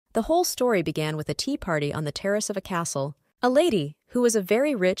The whole story began with a tea party on the terrace of a castle. A lady, who was a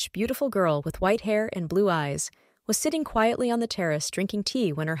very rich, beautiful girl with white hair and blue eyes, was sitting quietly on the terrace drinking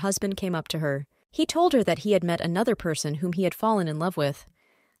tea when her husband came up to her. He told her that he had met another person whom he had fallen in love with.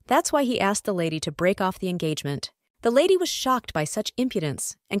 That's why he asked the lady to break off the engagement. The lady was shocked by such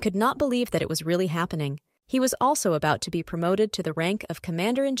impudence and could not believe that it was really happening. He was also about to be promoted to the rank of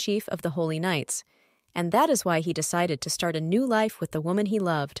Commander-in-Chief of the Holy Knights, and that is why he decided to start a new life with the woman he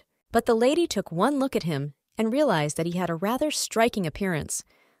loved. But the lady took one look at him and realized that he had a rather striking appearance,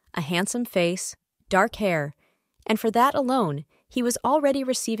 a handsome face, dark hair, and for that alone, he was already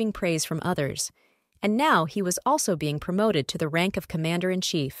receiving praise from others, and now he was also being promoted to the rank of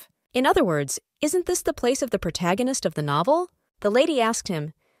Commander-in-Chief. In other words, isn't this the place of the protagonist of the novel? The lady asked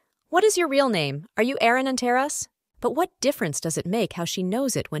him, "What is your real name? Are you Aaron Antaras?" But what difference does it make how she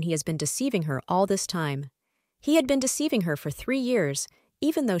knows it when he has been deceiving her all this time? He had been deceiving her for 3 years,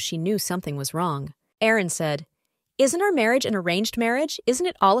 even though she knew something was wrong. Aaron said, "Isn't our marriage an arranged marriage? Isn't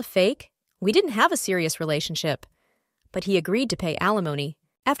it all a fake? We didn't have a serious relationship." But he agreed to pay alimony.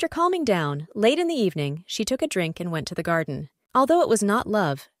 After calming down, late in the evening, she took a drink and went to the garden. Although it was not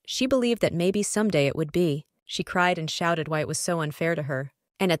love, she believed that maybe someday it would be. She cried and shouted why it was so unfair to her.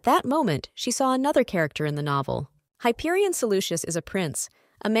 And at that moment, she saw another character in the novel. Hyperion Seleucus is a prince,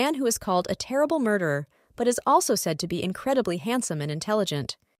 a man who is called a terrible murderer, but is also said to be incredibly handsome and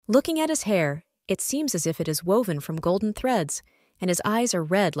intelligent. Looking at his hair, it seems as if it is woven from golden threads, and his eyes are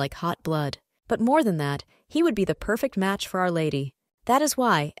red like hot blood. But more than that, he would be the perfect match for Our Lady. That is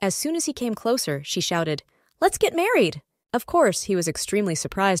why, as soon as he came closer, she shouted, "Let's get married!" Of course, he was extremely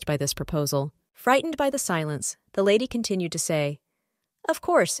surprised by this proposal. Frightened by the silence, the lady continued to say, "Of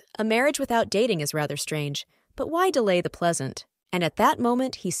course, a marriage without dating is rather strange, but why delay the pleasant?" And at that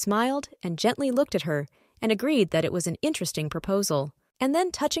moment he smiled and gently looked at her and agreed that it was an interesting proposal. And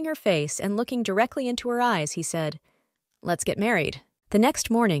then touching her face and looking directly into her eyes, he said, "Let's get married." The next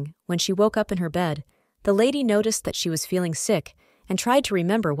morning, when she woke up in her bed, the lady noticed that she was feeling sick and tried to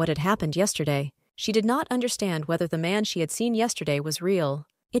remember what had happened yesterday. She did not understand whether the man she had seen yesterday was real.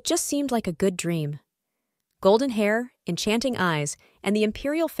 It just seemed like a good dream. Golden hair, enchanting eyes, and the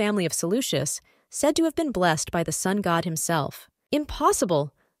imperial family of Seleucus, said to have been blessed by the sun god himself.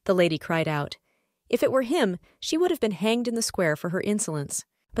 "Impossible!" the lady cried out. If it were him, she would have been hanged in the square for her insolence.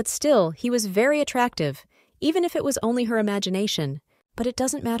 But still, he was very attractive, even if it was only her imagination. But it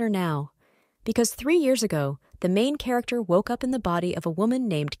doesn't matter now, because 3 years ago, the main character woke up in the body of a woman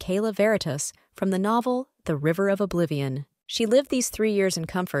named Kayla Veritas from the novel The River of Oblivion. She lived these 3 years in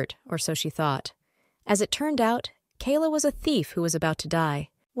comfort, or so she thought. As it turned out, Kayla was a thief who was about to die.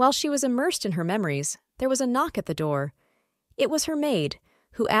 While she was immersed in her memories, there was a knock at the door. It was her maid,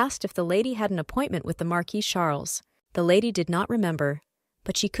 who asked if the lady had an appointment with the Marquis Charles. The lady did not remember,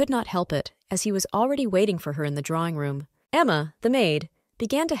 but she could not help it, as he was already waiting for her in the drawing room. Emma, the maid,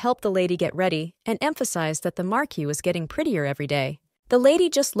 began to help the lady get ready and emphasized that the Marquis was getting prettier every day. The lady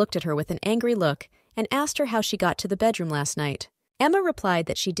just looked at her with an angry look and asked her how she got to the bedroom last night. Emma replied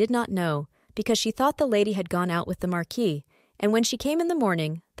that she did not know because she thought the lady had gone out with the Marquis, and when she came in the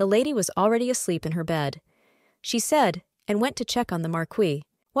morning, the lady was already asleep in her bed. She said, and went to check on the Marquis,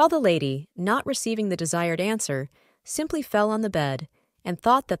 while the lady, not receiving the desired answer, simply fell on the bed and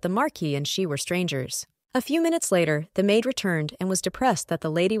thought that the Marquis and she were strangers. A few minutes later, the maid returned and was depressed that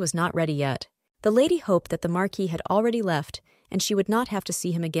the lady was not ready yet. The lady hoped that the Marquis had already left and she would not have to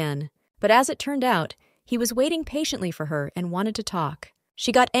see him again. But as it turned out, he was waiting patiently for her and wanted to talk.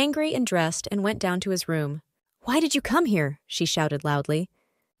 She got angry and dressed and went down to his room. "Why did you come here?" she shouted loudly.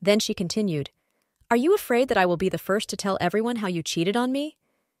 Then she continued, "Are you afraid that I will be the first to tell everyone how you cheated on me?"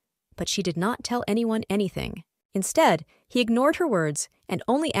 But she did not tell anyone anything. Instead, he ignored her words and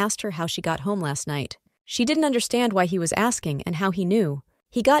only asked her how she got home last night. She didn't understand why he was asking and how he knew.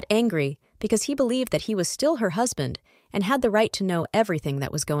 He got angry because he believed that he was still her husband and had the right to know everything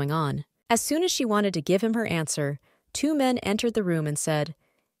that was going on. As soon as she wanted to give him her answer, 2 men entered the room and said,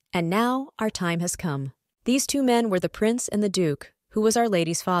 "And now our time has come." These 2 men were the prince and the duke, who was Our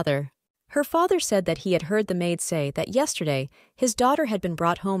Lady's father. Her father said that he had heard the maid say that yesterday his daughter had been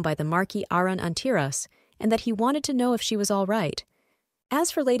brought home by the Marquis Aaron Antiras and that he wanted to know if she was all right.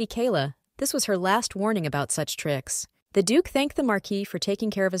 As for Lady Kayla, this was her last warning about such tricks. The Duke thanked the Marquis for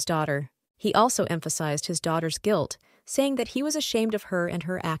taking care of his daughter. He also emphasized his daughter's guilt, saying that he was ashamed of her and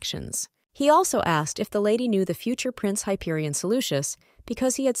her actions. He also asked if the lady knew the future Prince Hyperion Seleucus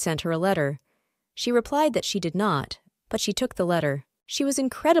because he had sent her a letter. She replied that she did not, but she took the letter. She was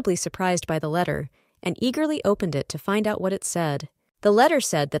incredibly surprised by the letter and eagerly opened it to find out what it said. The letter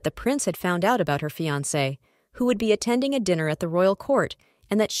said that the prince had found out about her fiancé, who would be attending a dinner at the royal court,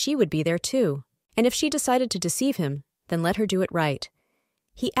 and that she would be there too. And if she decided to deceive him, then let her do it right.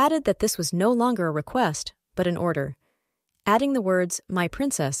 He added that this was no longer a request, but an order, adding the words, "my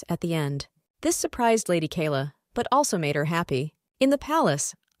princess," at the end. This surprised Lady Kayla, but also made her happy. In the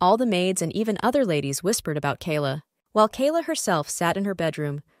palace, all the maids and even other ladies whispered about Kayla, while Kayla herself sat in her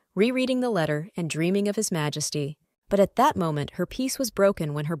bedroom, rereading the letter and dreaming of His Majesty. But at that moment, her peace was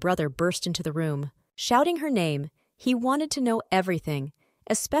broken when her brother burst into the room. Shouting her name, he wanted to know everything,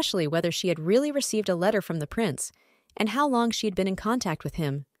 especially whether she had really received a letter from the prince and how long she had been in contact with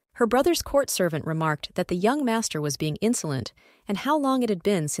him. Her brother's court servant remarked that the young master was being insolent and how long it had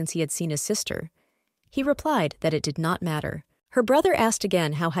been since he had seen his sister. He replied that it did not matter. Her brother asked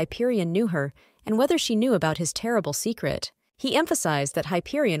again how Hyperion knew her and whether she knew about his terrible secret. He emphasized that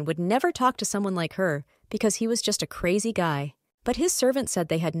Hyperion would never talk to someone like her because he was just a crazy guy. But his servant said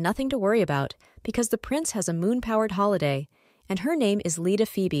they had nothing to worry about because the prince has a moon-powered holiday, and her name is Leda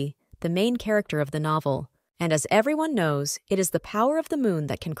Phoebe, the main character of the novel. And as everyone knows, it is the power of the moon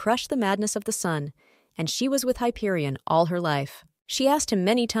that can crush the madness of the sun, and she was with Hyperion all her life. She asked him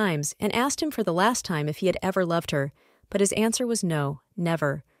many times and asked him for the last time if he had ever loved her, but his answer was no,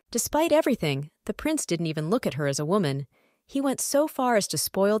 never. Despite everything, the prince didn't even look at her as a woman. He went so far as to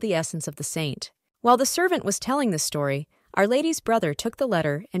spoil the essence of the saint. While the servant was telling this story, Our Lady's brother took the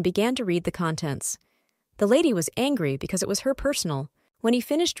letter and began to read the contents. The lady was angry because it was her personal. When he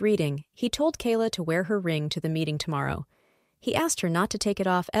finished reading, he told Kayla to wear her ring to the meeting tomorrow. He asked her not to take it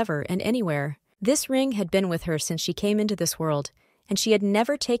off ever and anywhere. This ring had been with her since she came into this world, and she had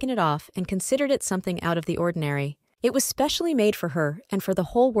never taken it off and considered it something out of the ordinary. It was specially made for her and for the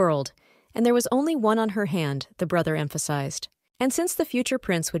whole world, and there was only one on her hand, the brother emphasized. And since the future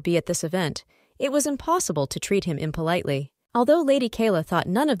prince would be at this event, it was impossible to treat him impolitely. Although Lady Kayla thought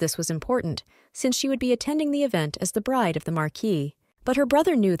none of this was important, since she would be attending the event as the bride of the Marquis. But her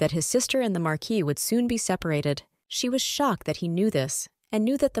brother knew that his sister and the Marquis would soon be separated. She was shocked that he knew this, and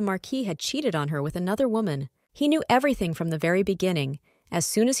knew that the Marquis had cheated on her with another woman. He knew everything from the very beginning. As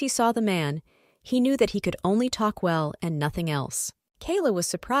soon as he saw the man, he knew that he could only talk well and nothing else. Kayla was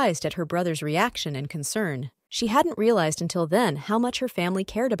surprised at her brother's reaction and concern. She hadn't realized until then how much her family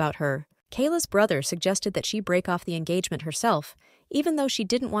cared about her. Kayla's brother suggested that she break off the engagement herself, even though she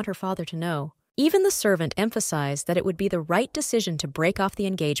didn't want her father to know. Even the servant emphasized that it would be the right decision to break off the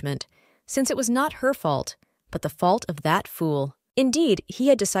engagement, since it was not her fault, but the fault of that fool. Indeed, he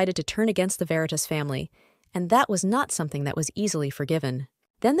had decided to turn against the Veritas family, and that was not something that was easily forgiven.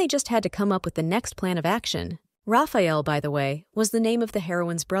 Then they just had to come up with the next plan of action. Raphael, by the way, was the name of the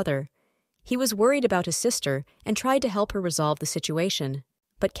heroine's brother. He was worried about his sister and tried to help her resolve the situation.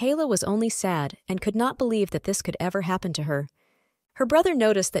 But Kayla was only sad and could not believe that this could ever happen to her. Her brother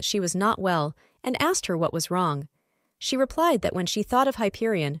noticed that she was not well and asked her what was wrong. She replied that when she thought of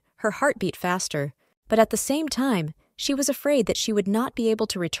Hyperion, her heart beat faster, but at the same time, she was afraid that she would not be able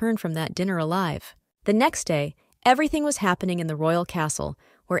to return from that dinner alive. The next day, everything was happening in the royal castle,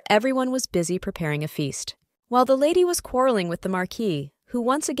 where everyone was busy preparing a feast. While the lady was quarreling with the Marquis, who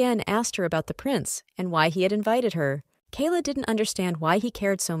once again asked her about the prince and why he had invited her, Kayla didn't understand why he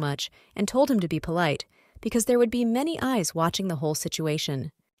cared so much and told him to be polite, because there would be many eyes watching the whole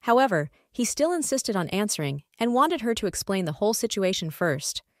situation. However, he still insisted on answering and wanted her to explain the whole situation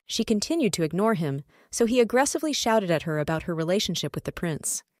first. She continued to ignore him, so he aggressively shouted at her about her relationship with the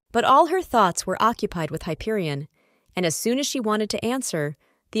prince. But all her thoughts were occupied with Hyperion, and as soon as she wanted to answer,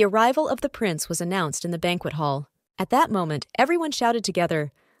 the arrival of the prince was announced in the banquet hall. At that moment, everyone shouted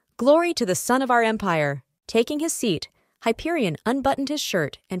together, "Glory to the son of our empire!" Taking his seat, Hyperion unbuttoned his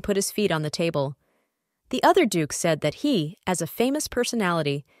shirt and put his feet on the table. The other dukes said that he, as a famous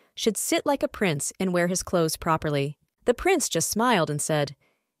personality, should sit like a prince and wear his clothes properly. The prince just smiled and said,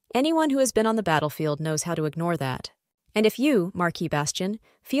 "Anyone who has been on the battlefield knows how to ignore that. And if you, Marquis Bastian,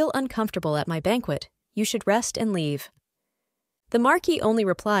 feel uncomfortable at my banquet, you should rest and leave." The Marquis only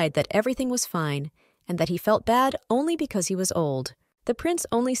replied that everything was fine and that he felt bad only because he was old. The prince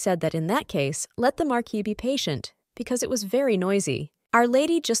only said that in that case, let the Marquis be patient, because it was very noisy. Our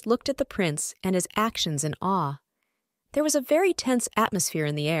Lady just looked at the prince and his actions in awe. There was a very tense atmosphere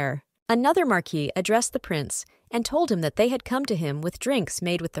in the air. Another Marquis addressed the prince and told him that they had come to him with drinks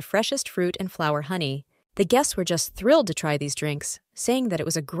made with the freshest fruit and flower honey. The guests were just thrilled to try these drinks, saying that it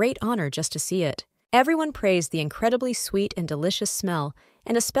was a great honor just to see it. Everyone praised the incredibly sweet and delicious smell,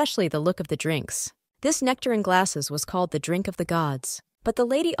 and especially the look of the drinks. This nectar in glasses was called the drink of the gods. But the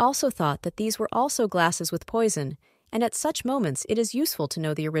lady also thought that these were also glasses with poison, and at such moments it is useful to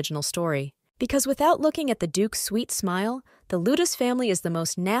know the original story. Because without looking at the Duke's sweet smile, the Ludus family is the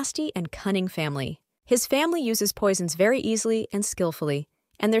most nasty and cunning family. His family uses poisons very easily and skillfully,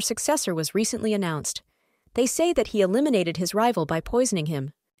 and their successor was recently announced. They say that he eliminated his rival by poisoning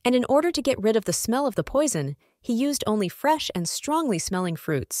him, and in order to get rid of the smell of the poison, he used only fresh and strongly smelling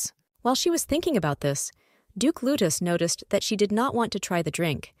fruits. While she was thinking about this, Duke Lutus noticed that she did not want to try the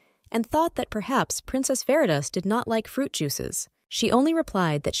drink, and thought that perhaps Princess Veritas did not like fruit juices. She only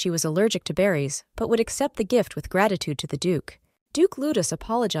replied that she was allergic to berries, but would accept the gift with gratitude to the Duke. Duke Lutus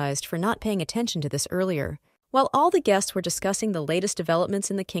apologized for not paying attention to this earlier. While all the guests were discussing the latest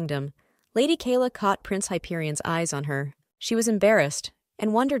developments in the kingdom, Lady Kayla caught Prince Hyperion's eyes on her. She was embarrassed,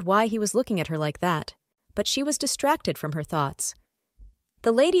 and wondered why he was looking at her like that, but she was distracted from her thoughts.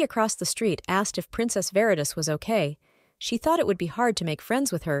 The lady across the street asked if Princess Veritas was okay. She thought it would be hard to make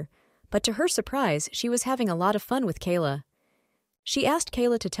friends with her, but to her surprise, she was having a lot of fun with Kayla. She asked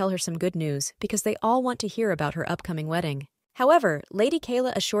Kayla to tell her some good news because they all want to hear about her upcoming wedding. However, Lady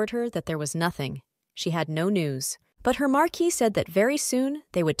Kayla assured her that there was nothing. She had no news. But her Marquis said that very soon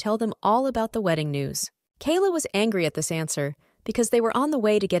they would tell them all about the wedding news. Kayla was angry at this answer because they were on the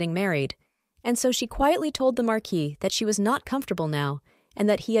way to getting married, and so she quietly told the Marquis that she was not comfortable now and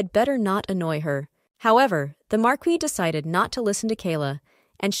that he had better not annoy her. However, the Marquis decided not to listen to Kayla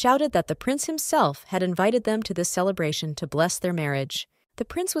and shouted that the prince himself had invited them to this celebration to bless their marriage. The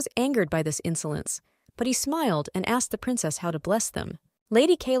prince was angered by this insolence, but he smiled and asked the princess how to bless them.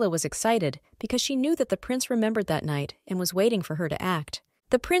 Lady Kayla was excited because she knew that the prince remembered that night and was waiting for her to act.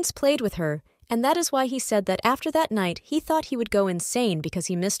 The prince played with her, and that is why he said that after that night he thought he would go insane because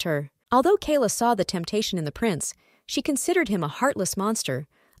he missed her. Although Kayla saw the temptation in the prince, she considered him a heartless monster,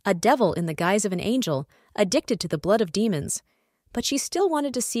 a devil in the guise of an angel, addicted to the blood of demons. But she still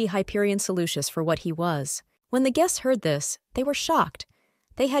wanted to see Hyperion Seleucus for what he was. When the guests heard this, they were shocked.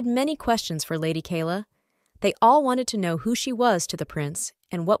 They had many questions for Lady Kayla. They all wanted to know who she was to the prince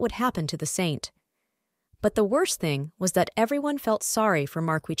and what would happen to the saint. But the worst thing was that everyone felt sorry for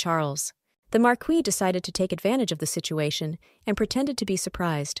Marquis Charles. The Marquis decided to take advantage of the situation and pretended to be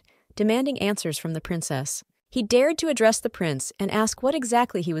surprised, demanding answers from the princess. He dared to address the prince and ask what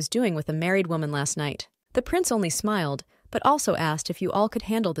exactly he was doing with a married woman last night. The prince only smiled, but also asked if you all could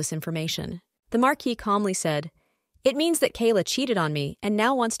handle this information. The Marquis calmly said, "It means that Kayla cheated on me and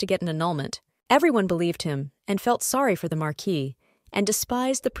now wants to get an annulment." Everyone believed him and felt sorry for the Marquis and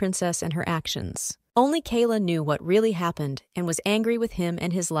despised the princess and her actions. Only Kayla knew what really happened and was angry with him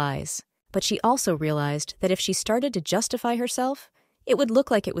and his lies. But she also realized that if she started to justify herself, it would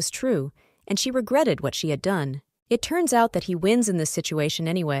look like it was true, and she regretted what she had done. It turns out that he wins in this situation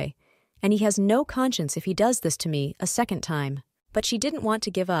anyway, and he has no conscience if he does this to me a second time. But she didn't want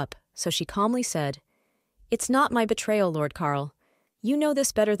to give up, so she calmly said, "It's not my betrayal, Lord Carl. You know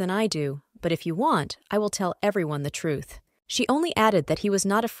this better than I do, but if you want, I will tell everyone the truth." She only added that he was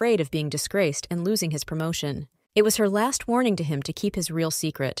not afraid of being disgraced and losing his promotion. It was her last warning to him to keep his real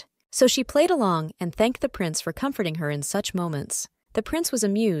secret. So she played along and thanked the prince for comforting her in such moments. The prince was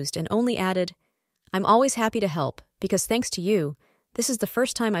amused and only added, "I'm always happy to help, because thanks to you, this is the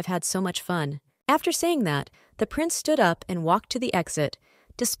first time I've had so much fun." After saying that, the prince stood up and walked to the exit,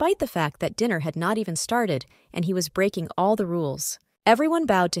 despite the fact that dinner had not even started and he was breaking all the rules. Everyone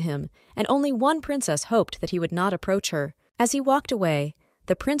bowed to him, and only one princess hoped that he would not approach her. As he walked away,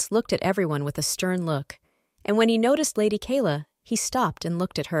 the prince looked at everyone with a stern look, and when he noticed Lady Kayla, he stopped and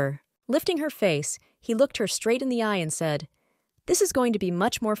looked at her. Lifting her face, he looked her straight in the eye and said, "This is going to be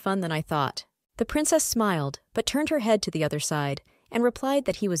much more fun than I thought." The princess smiled, but turned her head to the other side, and replied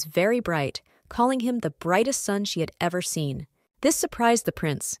that he was very bright, calling him the brightest sun she had ever seen. This surprised the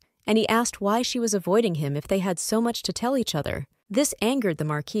prince, and he asked why she was avoiding him if they had so much to tell each other. This angered the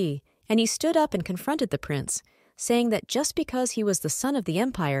Marquis, and he stood up and confronted the prince, saying that just because he was the son of the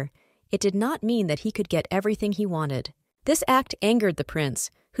empire, it did not mean that he could get everything he wanted. This act angered the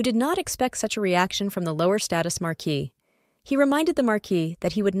prince, who did not expect such a reaction from the lower-status Marquis. He reminded the Marquis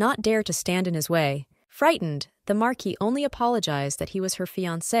that he would not dare to stand in his way. Frightened, the Marquis only apologized that he was her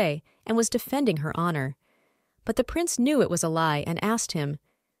fiancé and was defending her honor. But the prince knew it was a lie and asked him,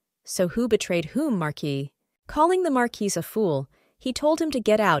 "So who betrayed whom, Marquis?" Calling the Marquis a fool, he told him to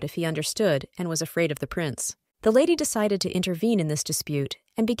get out if he understood and was afraid of the prince. The lady decided to intervene in this dispute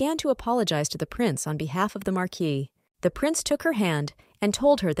and began to apologize to the prince on behalf of the Marquis. The prince took her hand and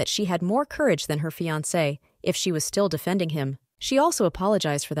told her that she had more courage than her fiancé if she was still defending him. She also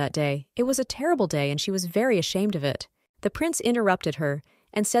apologized for that day. It was a terrible day and she was very ashamed of it. The prince interrupted her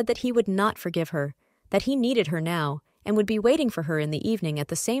and said that he would not forgive her, that he needed her now and would be waiting for her in the evening at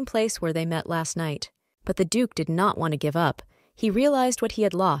the same place where they met last night. But the Duke did not want to give up. He realized what he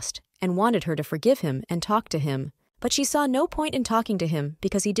had lost and wanted her to forgive him and talk to him. But she saw no point in talking to him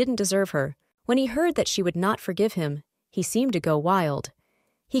because he didn't deserve her. When he heard that she would not forgive him, he seemed to go wild.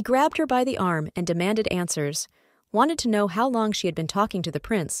 He grabbed her by the arm and demanded answers, wanted to know how long she had been talking to the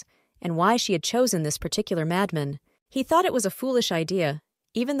prince, and why she had chosen this particular madman. He thought it was a foolish idea,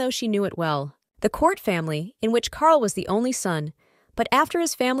 even though she knew it well. The court family, in which Karl was the only son, but after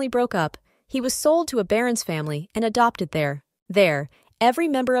his family broke up, he was sold to a baron's family and adopted there. There, every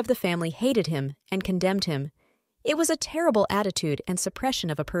member of the family hated him and condemned him. It was a terrible attitude and suppression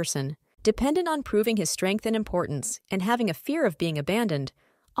of a person. Dependent on proving his strength and importance and having a fear of being abandoned,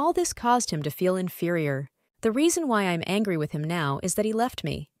 all this caused him to feel inferior. The reason why I'm angry with him now is that he left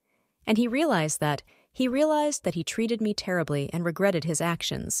me. And he realized that he treated me terribly and regretted his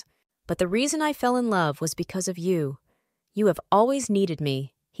actions. But the reason I fell in love was because of you. You have always needed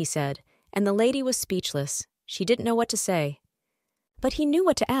me, he said, and the lady was speechless. She didn't know what to say. But he knew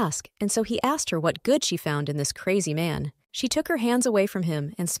what to ask, and so he asked her what good she found in this crazy man. She took her hands away from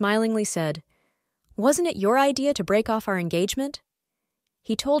him and smilingly said, "Wasn't it your idea to break off our engagement?"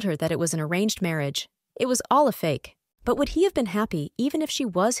 He told her that it was an arranged marriage. It was all a fake. But would he have been happy even if she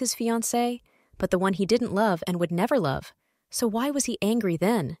was his fiancée, but the one he didn't love and would never love? So why was he angry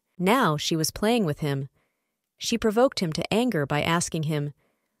then? Now she was playing with him. She provoked him to anger by asking him,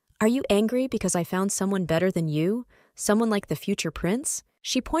 "Are you angry because I found someone better than you? Someone like the future prince?"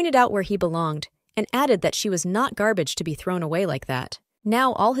 She pointed out where he belonged and added that she was not garbage to be thrown away like that.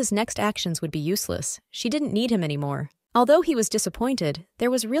 Now all his next actions would be useless. She didn't need him anymore. Although he was disappointed,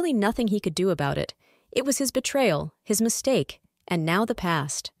 there was really nothing he could do about it. It was his betrayal, his mistake, and now the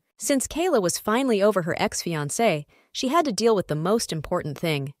past. Since Kayla was finally over her ex-fiancé, she had to deal with the most important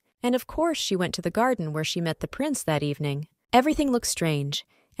thing. And of course she went to the garden where she met the prince that evening. Everything looked strange,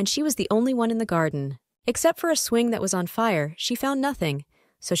 and she was the only one in the garden. Except for a swing that was on fire, she found nothing,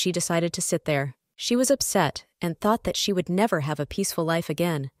 so she decided to sit there. She was upset and thought that she would never have a peaceful life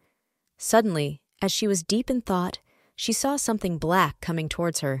again. Suddenly, as she was deep in thought, she saw something black coming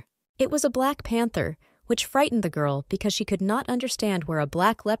towards her. It was a black panther, which frightened the girl because she could not understand where a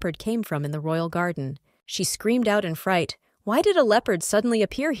black leopard came from in the royal garden. She screamed out in fright, "Why did a leopard suddenly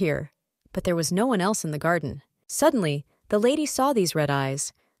appear here?" But there was no one else in the garden. Suddenly, the lady saw these red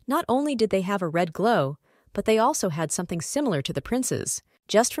eyes. Not only did they have a red glow, but they also had something similar to the prince's.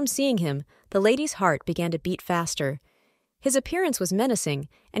 Just from seeing him, the lady's heart began to beat faster. His appearance was menacing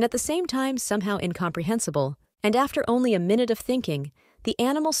and at the same time somehow incomprehensible, and after only a minute of thinking, the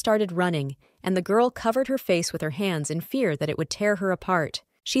animal started running, and the girl covered her face with her hands in fear that it would tear her apart.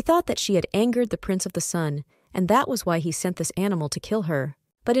 She thought that she had angered the Prince of the Sun, and that was why he sent this animal to kill her.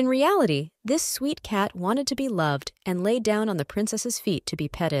 But in reality, this sweet cat wanted to be loved and lay down on the princess's feet to be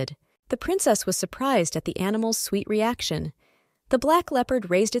petted. The princess was surprised at the animal's sweet reaction. The black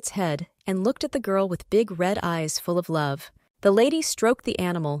leopard raised its head and looked at the girl with big red eyes full of love. The lady stroked the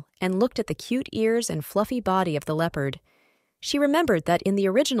animal and looked at the cute ears and fluffy body of the leopard. She remembered that in the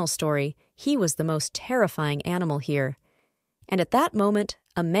original story, he was the most terrifying animal here. And at that moment,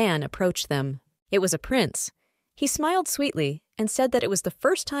 a man approached them. It was a prince. He smiled sweetly and said that it was the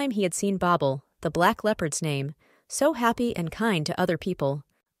first time he had seen Bobble, the black leopard's name, so happy and kind to other people.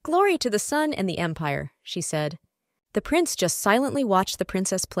 "Glory to the sun and the empire," she said. The prince just silently watched the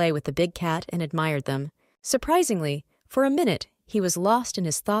princess play with the big cat and admired them. Surprisingly, for a minute, he was lost in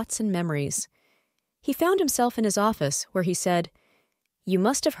his thoughts and memories. He found himself in his office where he said, "You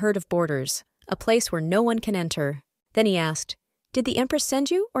must have heard of Borders, a place where no one can enter." Then he asked, "Did the Empress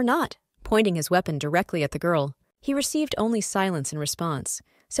send you or not?" pointing his weapon directly at the girl. He received only silence in response,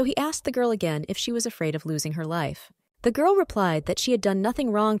 so he asked the girl again if she was afraid of losing her life. The girl replied that she had done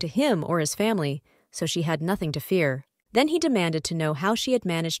nothing wrong to him or his family, so she had nothing to fear. Then he demanded to know how she had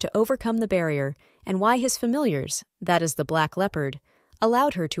managed to overcome the barrier and why his familiars, that is the black leopard,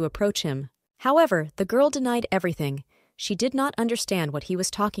 allowed her to approach him. However, the girl denied everything. She did not understand what he was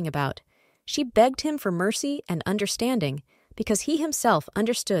talking about. She begged him for mercy and understanding because he himself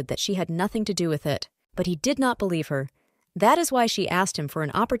understood that she had nothing to do with it. But he did not believe her. That is why she asked him for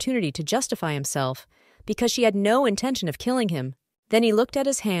an opportunity to justify himself, because she had no intention of killing him. Then he looked at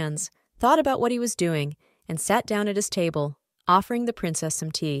his hands, thought about what he was doing, and sat down at his table, offering the princess some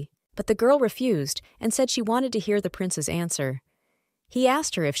tea. But the girl refused and said she wanted to hear the prince's answer. He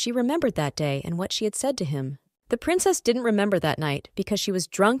asked her if she remembered that day and what she had said to him. The princess didn't remember that night because she was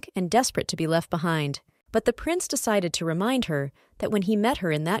drunk and desperate to be left behind. But the prince decided to remind her that when he met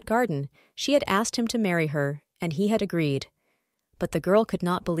her in that garden, she had asked him to marry her, and he had agreed. But the girl could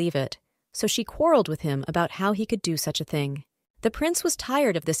not believe it, so she quarreled with him about how he could do such a thing. The prince was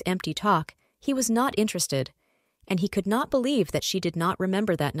tired of this empty talk. He was not interested, and he could not believe that she did not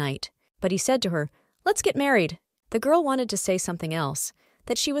remember that night. But he said to her, "Let's get married." The girl wanted to say something else,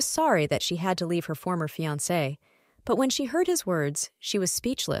 that she was sorry that she had to leave her former fiancé, But when she heard his words, she was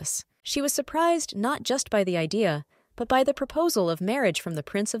speechless. She was surprised not just by the idea, but by the proposal of marriage from the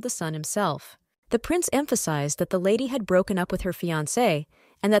Prince of the Sun himself. The prince emphasized that the lady had broken up with her fiancé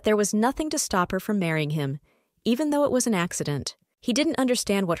and that there was nothing to stop her from marrying him, even though it was an accident. He didn't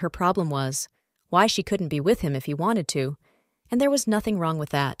understand what her problem was, why she couldn't be with him if he wanted to, and there was nothing wrong with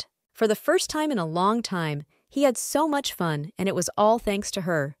that. For the first time in a long time, he had so much fun, and it was all thanks to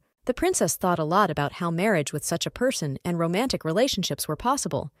her. The princess thought a lot about how marriage with such a person and romantic relationships were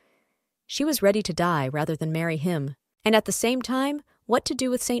possible. She was ready to die rather than marry him. And at the same time, what to do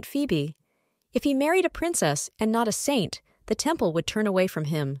with Saint Phoebe? If he married a princess and not a saint, the temple would turn away from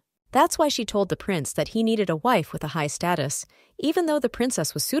him. That's why she told the prince that he needed a wife with a high status, even though the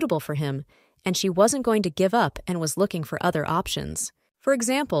princess was suitable for him, and she wasn't going to give up and was looking for other options. For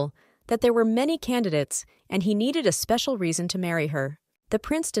example, that there were many candidates and he needed a special reason to marry her. The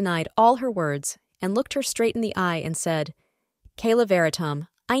prince denied all her words and looked her straight in the eye and said, "Kayla Veritam,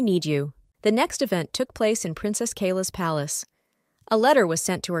 I need you." The next event took place in Princess Kayla's palace. A letter was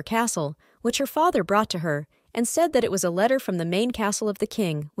sent to her castle, which her father brought to her, and said that it was a letter from the main castle of the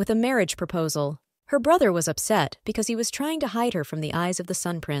king with a marriage proposal. Her brother was upset because he was trying to hide her from the eyes of the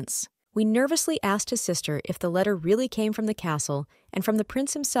Sun Prince. We nervously asked his sister if the letter really came from the castle and from the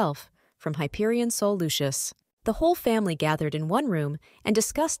prince himself, from Hyperion Sol Lucius. The whole family gathered in one room and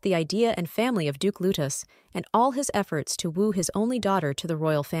discussed the idea and family of Duke Lutus and all his efforts to woo his only daughter to the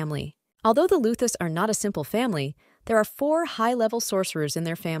royal family. Although the Luthus are not a simple family, there are 4 high-level sorcerers in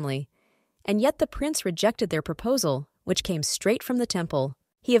their family, and yet the prince rejected their proposal, which came straight from the temple.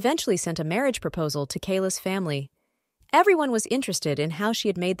 He eventually sent a marriage proposal to Kayla's family. Everyone was interested in how she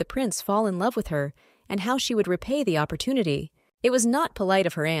had made the prince fall in love with her and how she would repay the opportunity. It was not polite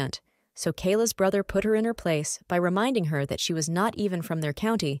of her aunt, so Kayla's brother put her in her place by reminding her that she was not even from their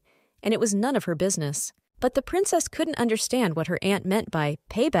county, and it was none of her business. But the princess couldn't understand what her aunt meant by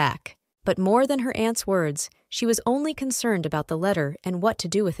payback. But more than her aunt's words, she was only concerned about the letter and what to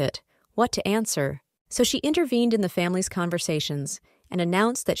do with it, what to answer. So she intervened in the family's conversations and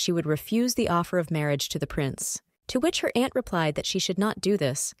announced that she would refuse the offer of marriage to the prince. To which her aunt replied that she should not do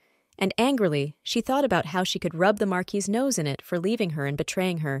this, and angrily, she thought about how she could rub the Marquis's nose in it for leaving her and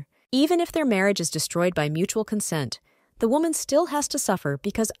betraying her. Even if their marriage is destroyed by mutual consent, the woman still has to suffer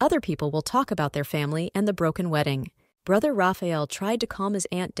because other people will talk about their family and the broken wedding. Brother Raphael tried to calm his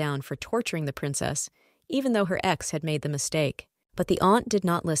aunt down for torturing the princess, even though her ex had made the mistake. But the aunt did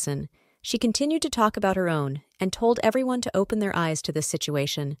not listen. She continued to talk about her own and told everyone to open their eyes to this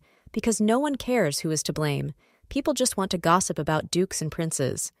situation, because no one cares who is to blame. People just want to gossip about dukes and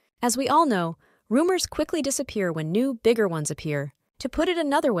princes. As we all know, rumors quickly disappear when new, bigger ones appear. To put it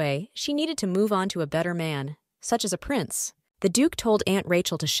another way, she needed to move on to a better man, such as a prince. The duke told Aunt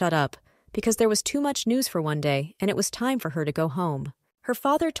Rachel to shut up, because there was too much news for one day and it was time for her to go home. Her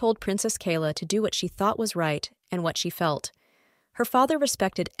father told Princess Kayla to do what she thought was right and what she felt. Her father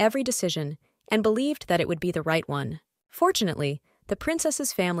respected every decision and believed that it would be the right one. Fortunately, the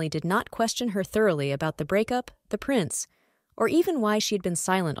princess's family did not question her thoroughly about the breakup, the prince, or even why she had been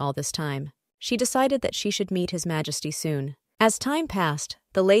silent all this time. She decided that she should meet His Majesty soon. As time passed,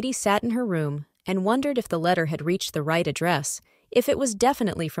 the lady sat in her room and wondered if the letter had reached the right address, if it was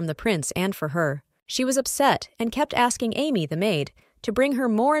definitely from the prince and for her. She was upset and kept asking Amy, the maid, to bring her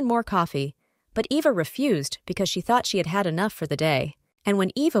more and more coffee, but Eva refused because she thought she had had enough for the day. And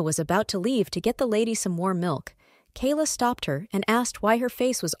when Eva was about to leave to get the lady some warm milk, Kayla stopped her and asked why her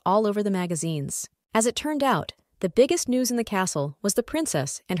face was all over the magazines. As it turned out, the biggest news in the castle was the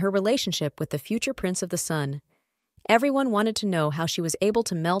princess and her relationship with the future Prince of the Sun. Everyone wanted to know how she was able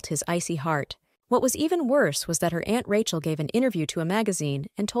to melt his icy heart. What was even worse was that her Aunt Rachel gave an interview to a magazine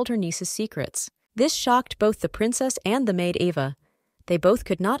and told her niece's secrets. This shocked both the princess and the maid Ava. They both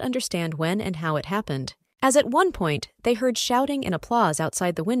could not understand when and how it happened. As at one point, they heard shouting and applause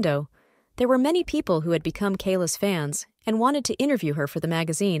outside the window, there were many people who had become Kayla's fans and wanted to interview her for the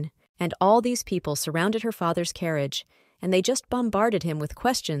magazine, and all these people surrounded her father's carriage, and they just bombarded him with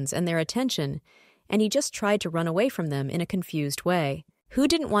questions and their attention, and he just tried to run away from them in a confused way. Who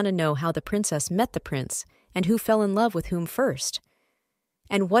didn't want to know how the princess met the prince, and who fell in love with whom first?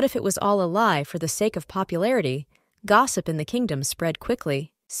 And what if it was all a lie for the sake of popularity? Gossip in the kingdom spread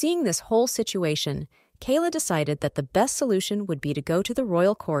quickly. Seeing this whole situation, Kayla decided that the best solution would be to go to the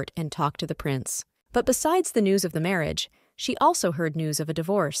royal court and talk to the prince. But besides the news of the marriage, she also heard news of a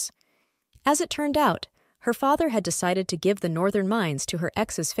divorce. As it turned out, her father had decided to give the northern mines to her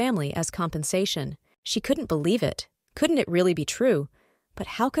ex's family as compensation. She couldn't believe it. Couldn't it really be true? But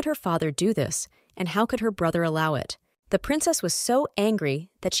how could her father do this, and how could her brother allow it? The princess was so angry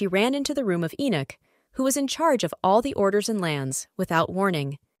that she ran into the room of Enoch, who was in charge of all the orders and lands, without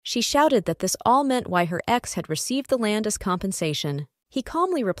warning. She shouted that this all meant why her ex had received the land as compensation. He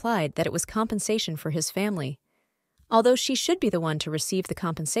calmly replied that it was compensation for his family, although she should be the one to receive the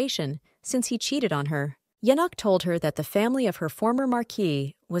compensation since he cheated on her. Yanok told her that the family of her former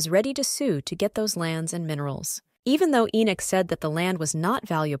marquis was ready to sue to get those lands and minerals. Even though Enoch said that the land was not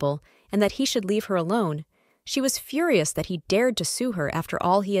valuable and that he should leave her alone, she was furious that he dared to sue her after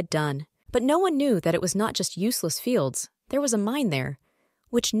all he had done. But no one knew that it was not just useless fields. There was a mine there,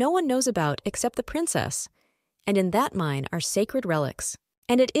 which no one knows about except the princess, and in that mine are sacred relics.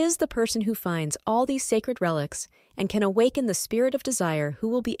 And it is the person who finds all these sacred relics and can awaken the spirit of desire who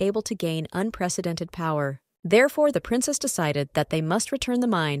will be able to gain unprecedented power. Therefore, the princess decided that they must return the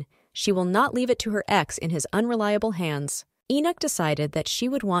mine. She will not leave it to her ex in his unreliable hands. Enoch decided that she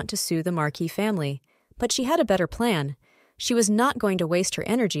would want to sue the Marquis family, but she had a better plan. She was not going to waste her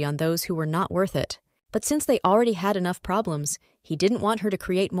energy on those who were not worth it. But since they already had enough problems, he didn't want her to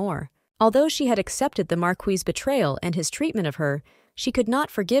create more. Although she had accepted the Marquis's betrayal and his treatment of her, she could not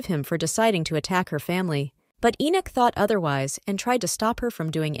forgive him for deciding to attack her family. But Enoch thought otherwise and tried to stop her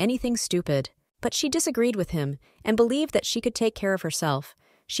from doing anything stupid. But she disagreed with him and believed that she could take care of herself.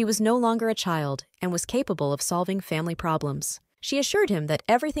 She was no longer a child and was capable of solving family problems. She assured him that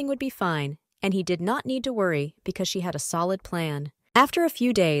everything would be fine, and he did not need to worry because she had a solid plan. After a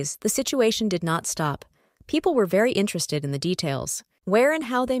few days, the situation did not stop. People were very interested in the details, where and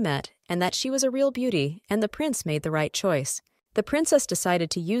how they met, and that she was a real beauty, and the prince made the right choice. The princess decided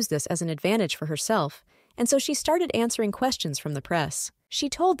to use this as an advantage for herself, and so she started answering questions from the press. She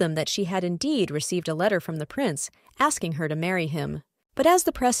told them that she had indeed received a letter from the prince asking her to marry him. But as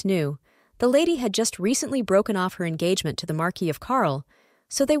the press knew, the lady had just recently broken off her engagement to the Marquis of Karl,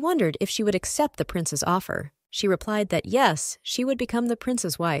 so they wondered if she would accept the prince's offer. She replied that yes, she would become the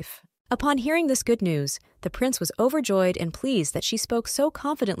prince's wife. Upon hearing this good news, the prince was overjoyed and pleased that she spoke so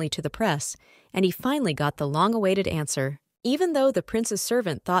confidently to the press, and he finally got the long-awaited answer. Even though the prince's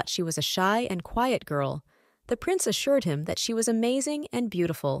servant thought she was a shy and quiet girl, the prince assured him that she was amazing and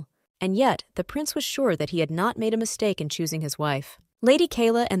beautiful. And yet, the prince was sure that he had not made a mistake in choosing his wife. Lady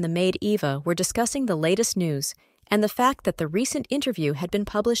Kayla and the maid Eva were discussing the latest news and the fact that the recent interview had been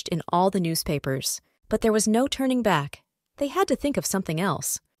published in all the newspapers. But there was no turning back. They had to think of something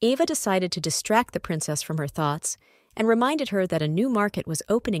else. Eva decided to distract the princess from her thoughts and reminded her that a new market was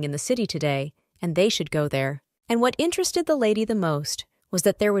opening in the city today, and they should go there. And what interested the lady the most was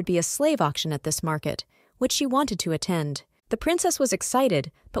that there would be a slave auction at this market, which she wanted to attend. The princess was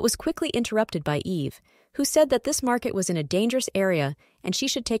excited, but was quickly interrupted by Eve, who said that this market was in a dangerous area and she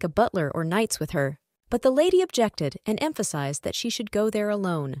should take a butler or knights with her. But the lady objected and emphasized that she should go there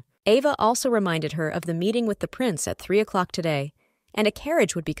alone. Eva also reminded her of the meeting with the prince at 3 o'clock today, and a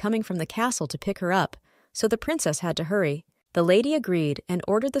carriage would be coming from the castle to pick her up, so the princess had to hurry. The lady agreed and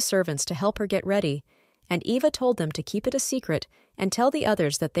ordered the servants to help her get ready, and Eva told them to keep it a secret and tell the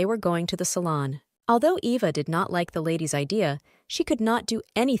others that they were going to the salon. Although Eva did not like the lady's idea, she could not do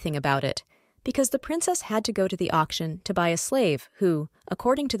anything about it, because the princess had to go to the auction to buy a slave who,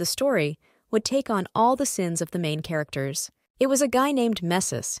 according to the story, would take on all the sins of the main characters. It was a guy named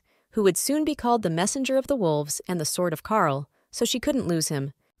Messus, who would soon be called the Messenger of the Wolves and the Sword of Karl, so she couldn't lose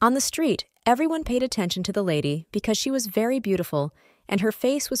him. On the street, everyone paid attention to the lady because she was very beautiful, and her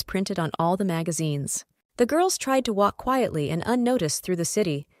face was printed on all the magazines. The girls tried to walk quietly and unnoticed through the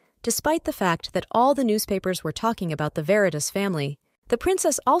city, despite the fact that all the newspapers were talking about the Veritas family. The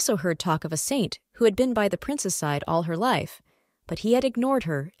princess also heard talk of a saint who had been by the prince's side all her life, but he had ignored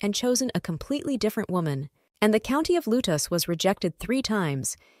her and chosen a completely different woman, and the county of Lutus was rejected 3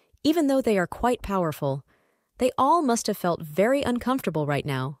 times, even though they are quite powerful. They all must have felt very uncomfortable right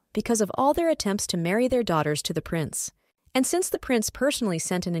now because of all their attempts to marry their daughters to the prince. And since the prince personally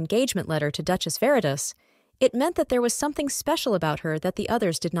sent an engagement letter to Duchess Veritas, it meant that there was something special about her that the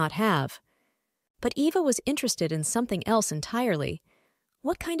others did not have. But Eva was interested in something else entirely.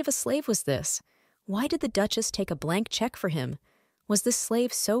 What kind of a slave was this? Why did the Duchess take a blank check for him? Was this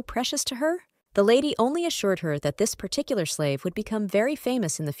slave so precious to her? The lady only assured her that this particular slave would become very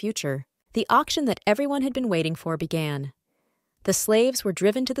famous in the future. The auction that everyone had been waiting for began. The slaves were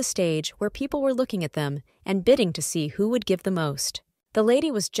driven to the stage where people were looking at them and bidding to see who would give the most. The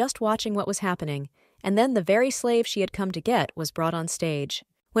lady was just watching what was happening, and then the very slave she had come to get was brought on stage.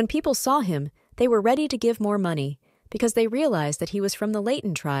 When people saw him, they were ready to give more money, because they realized that he was from the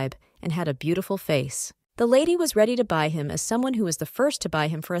Leighton tribe and had a beautiful face. The lady was ready to buy him as someone who was the first to buy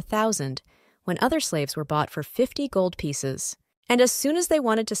him for 1,000, when other slaves were bought for 50 gold pieces. And as soon as they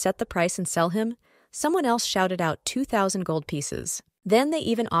wanted to set the price and sell him, someone else shouted out 2,000 gold pieces. Then they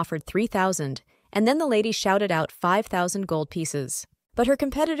even offered 3,000, and then the lady shouted out 5,000 gold pieces. But her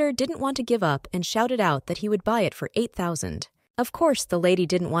competitor didn't want to give up and shouted out that he would buy it for 8,000. Of course, the lady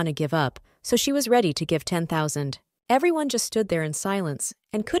didn't want to give up, so she was ready to give 10,000. Everyone just stood there in silence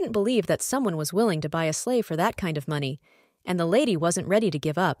and couldn't believe that someone was willing to buy a slave for that kind of money. And the lady wasn't ready to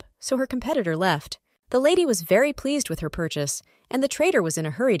give up, so her competitor left. The lady was very pleased with her purchase, and the trader was in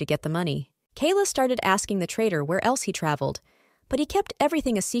a hurry to get the money. Kayla started asking the trader where else he traveled, but he kept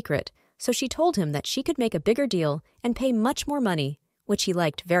everything a secret, so she told him that she could make a bigger deal and pay much more money, which he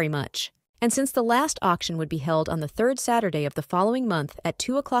liked very much. And since the last auction would be held on the third Saturday of the following month at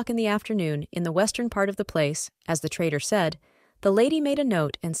 2 o'clock in the afternoon in the western part of the place, as the trader said, the lady made a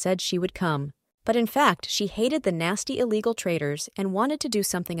note and said she would come. But in fact, she hated the nasty illegal traders and wanted to do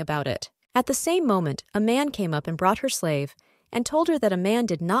something about it. At the same moment, a man came up and brought her slave and told her that a man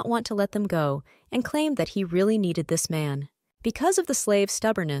did not want to let them go and claimed that he really needed this man. Because of the slave's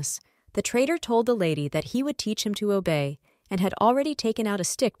stubbornness, the trader told the lady that he would teach him to obey and had already taken out a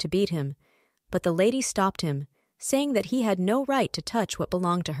stick to beat him. But the lady stopped him, saying that he had no right to touch what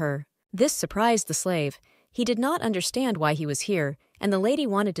belonged to her. This surprised the slave. He did not understand why he was here, and the lady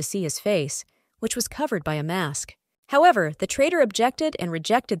wanted to see his face, which was covered by a mask. However, the trader objected and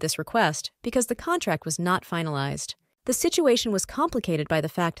rejected this request because the contract was not finalized. The situation was complicated by the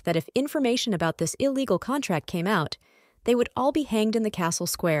fact that if information about this illegal contract came out, they would all be hanged in the castle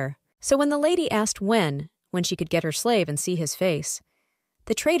square. So when the lady asked when she could get her slave and see his face,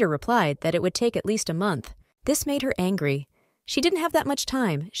 the trader replied that it would take at least a month. This made her angry. She didn't have that much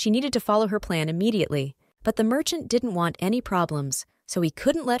time. She needed to follow her plan immediately. But the merchant didn't want any problems, so he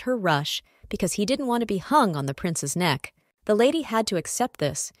couldn't let her rush because he didn't want to be hung on the prince's neck. The lady had to accept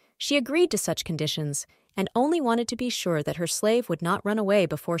this. She agreed to such conditions and only wanted to be sure that her slave would not run away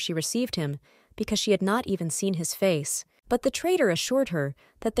before she received him because she had not even seen his face. But the trader assured her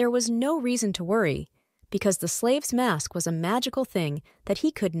that there was no reason to worry, because the slave's mask was a magical thing that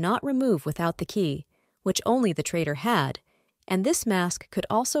he could not remove without the key, which only the trader had, and this mask could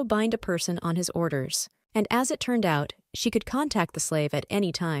also bind a person on his orders. And as it turned out, she could contact the slave at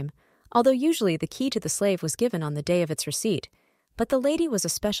any time, although usually the key to the slave was given on the day of its receipt. But the lady was a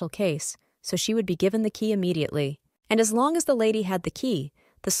special case, so she would be given the key immediately. And as long as the lady had the key,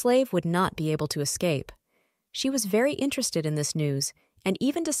 the slave would not be able to escape. She was very interested in this news, and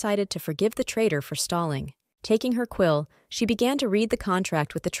even decided to forgive the trader for stalling. Taking her quill, she began to read the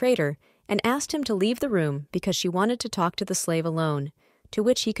contract with the trader and asked him to leave the room because she wanted to talk to the slave alone, to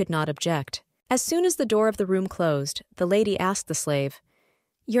which he could not object. As soon as the door of the room closed, the lady asked the slave,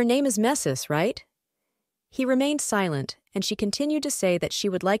 "Your name is Messis, right?" He remained silent, and she continued to say that she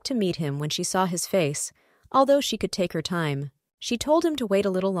would like to meet him when she saw his face, although she could take her time. She told him to wait a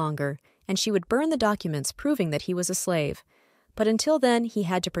little longer, and she would burn the documents proving that he was a slave. But until then, he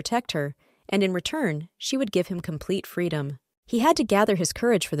had to protect her, and in return, she would give him complete freedom. He had to gather his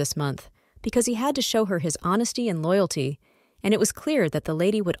courage for this month, because he had to show her his honesty and loyalty, and it was clear that the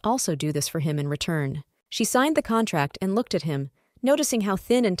lady would also do this for him in return. She signed the contract and looked at him, noticing how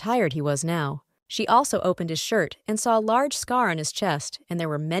thin and tired he was now. She also opened his shirt and saw a large scar on his chest, and there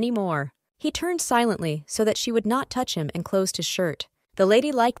were many more. He turned silently so that she would not touch him and closed his shirt. The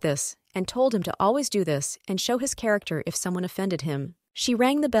lady liked this and told him to always do this and show his character if someone offended him. She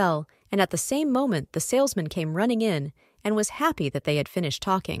rang the bell, and at the same moment the salesman came running in and was happy that they had finished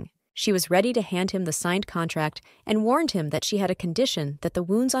talking. She was ready to hand him the signed contract and warned him that she had a condition that the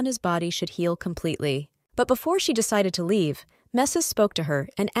wounds on his body should heal completely. But before she decided to leave, Messis spoke to her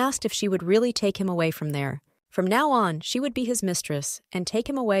and asked if she would really take him away from there. From now on, she would be his mistress and take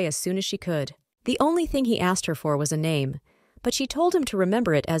him away as soon as she could. The only thing he asked her for was a name, but she told him to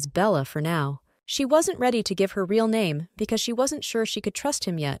remember it as Bella for now. She wasn't ready to give her real name because she wasn't sure she could trust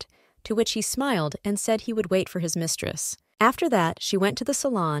him yet, to which he smiled and said he would wait for his mistress. After that, she went to the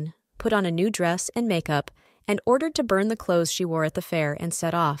salon, put on a new dress and makeup, and ordered to burn the clothes she wore at the fair and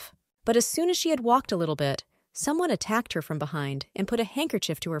set off. But as soon as she had walked a little bit, someone attacked her from behind and put a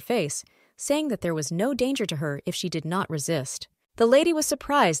handkerchief to her face, saying that there was no danger to her if she did not resist. The lady was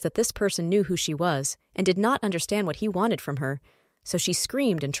surprised that this person knew who she was and did not understand what he wanted from her, so she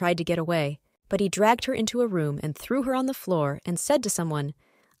screamed and tried to get away, but he dragged her into a room and threw her on the floor and said to someone,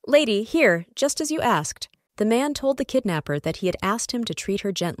 "Lady, here, just as you asked." The man told the kidnapper that he had asked him to treat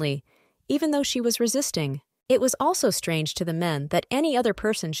her gently, even though she was resisting. It was also strange to the men that any other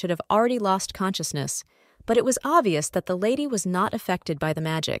person should have already lost consciousness, but it was obvious that the lady was not affected by the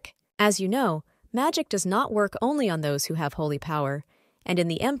magic. As you know, magic does not work only on those who have holy power, and in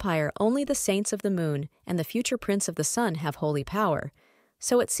the Empire only the saints of the moon and the future prince of the sun have holy power,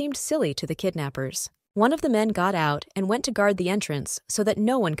 so it seemed silly to the kidnappers. One of the men got out and went to guard the entrance so that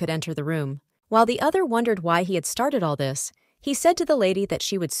no one could enter the room. While the other wondered why he had started all this, he said to the lady that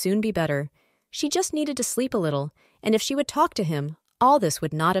she would soon be better. She just needed to sleep a little, and if she would talk to him, all this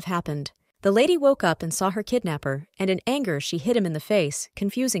would not have happened. The lady woke up and saw her kidnapper, and in anger she hit him in the face,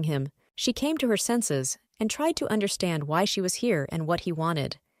 confusing him. She came to her senses and tried to understand why she was here and what he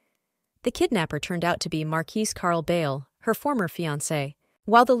wanted. The kidnapper turned out to be Marquis Carl Bale, her former fiancé.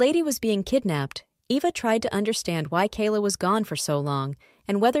 While the lady was being kidnapped, Eva tried to understand why Kayla was gone for so long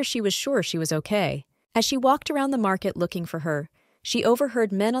and whether she was sure she was okay. As she walked around the market looking for her, she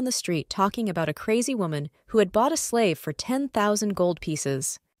overheard men on the street talking about a crazy woman who had bought a slave for 10,000 gold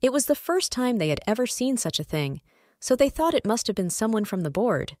pieces. It was the first time they had ever seen such a thing, so they thought it must have been someone from the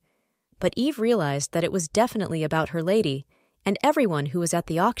board. But Eve realized that it was definitely about her lady, and everyone who was at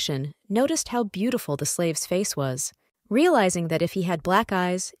the auction noticed how beautiful the slave's face was. Realizing that if he had black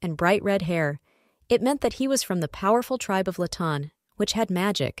eyes and bright red hair, it meant that he was from the powerful tribe of Latan, which had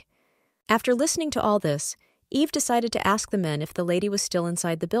magic. After listening to all this, Eve decided to ask the men if the lady was still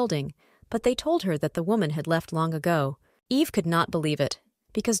inside the building, but they told her that the woman had left long ago. Eve could not believe it,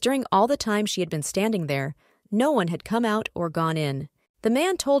 because during all the time she had been standing there, no one had come out or gone in. The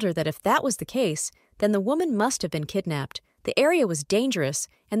man told her that if that was the case, then the woman must have been kidnapped. The area was dangerous,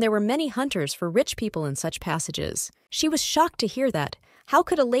 and there were many hunters for rich people in such passages. She was shocked to hear that. How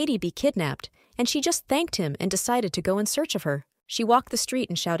could a lady be kidnapped? And she just thanked him and decided to go in search of her. She walked the street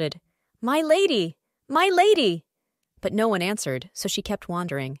and shouted, "My lady! My lady!" But no one answered, so she kept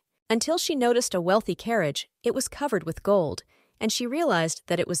wandering. Until she noticed a wealthy carriage. It was covered with gold, and she realized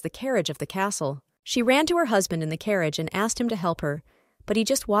that it was the carriage of the castle. She ran to her husband in the carriage and asked him to help her, but he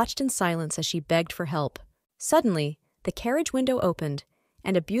just watched in silence as she begged for help. Suddenly, the carriage window opened,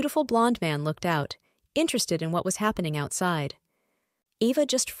 and a beautiful blonde man looked out, interested in what was happening outside. Eva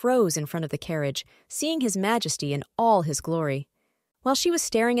just froze in front of the carriage, seeing his majesty in all his glory. While she was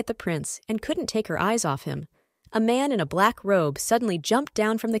staring at the prince and couldn't take her eyes off him, a man in a black robe suddenly jumped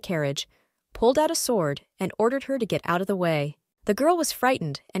down from the carriage, pulled out a sword, and ordered her to get out of the way. The girl was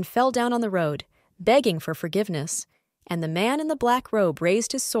frightened and fell down on the road, begging for forgiveness, and the man in the black robe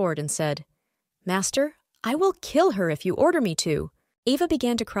raised his sword and said, "Master, I will kill her if you order me to." Eva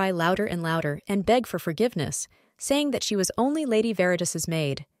began to cry louder and louder and beg for forgiveness, saying that she was only Lady Veritas's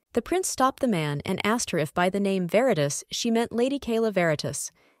maid. The prince stopped the man and asked her if by the name Veritas she meant Lady Kayla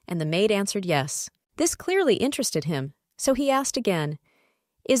Veritas, and the maid answered yes. This clearly interested him, so he asked again,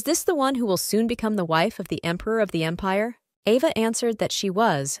 "Is this the one who will soon become the wife of the Emperor of the Empire?" Eva answered that she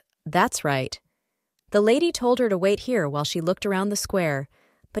was. "That's right." The lady told her to wait here while she looked around the square,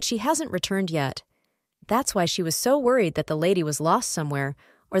 but she hasn't returned yet. That's why she was so worried that the lady was lost somewhere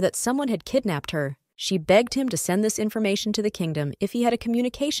or that someone had kidnapped her. She begged him to send this information to the kingdom if he had a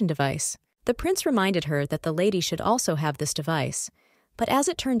communication device. The prince reminded her that the lady should also have this device, but as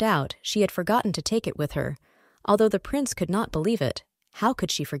it turned out, she had forgotten to take it with her. Although the prince could not believe it, how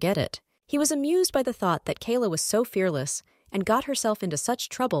could she forget it? He was amused by the thought that Kayla was so fearless and got herself into such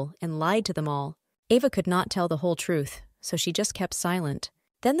trouble and lied to them all. Eva could not tell the whole truth, so she just kept silent.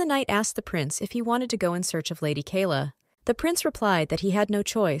 Then the knight asked the prince if he wanted to go in search of Lady Kayla. The prince replied that he had no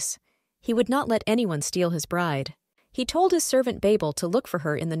choice. He would not let anyone steal his bride. He told his servant Babel to look for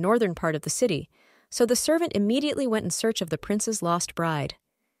her in the northern part of the city, so the servant immediately went in search of the prince's lost bride.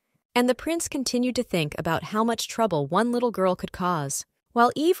 And the prince continued to think about how much trouble one little girl could cause.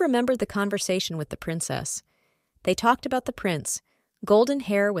 While Eve remembered the conversation with the princess, they talked about the prince, golden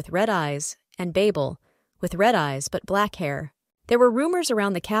hair with red eyes, and Babel, with red eyes but black hair. There were rumors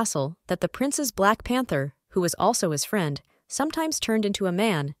around the castle that the prince's black panther, who was also his friend, sometimes turned into a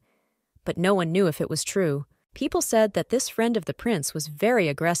man, but no one knew if it was true. People said that this friend of the prince was very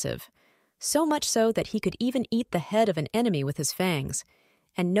aggressive, so much so that he could even eat the head of an enemy with his fangs,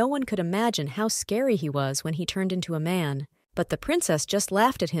 and no one could imagine how scary he was when he turned into a man. But the princess just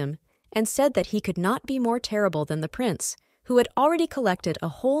laughed at him and said that he could not be more terrible than the prince, who had already collected a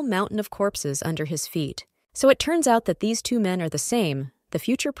whole mountain of corpses under his feet. So it turns out that these two men are the same, the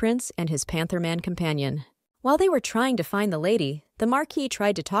future prince and his panther man companion. While they were trying to find the lady, the Marquis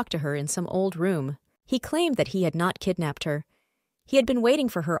tried to talk to her in some old room. He claimed that he had not kidnapped her. He had been waiting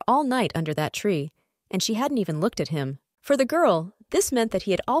for her all night under that tree, and she hadn't even looked at him. For the girl, this meant that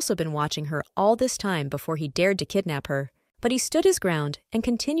he had also been watching her all this time before he dared to kidnap her. But he stood his ground and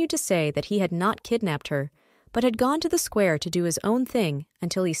continued to say that he had not kidnapped her, but had gone to the square to do his own thing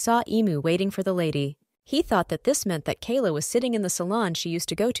until he saw Emu waiting for the lady. He thought that this meant that Kayla was sitting in the salon she used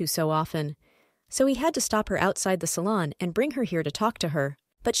to go to so often, so he had to stop her outside the salon and bring her here to talk to her.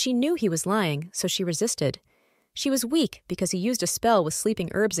 But she knew he was lying, so she resisted. She was weak because he used a spell with sleeping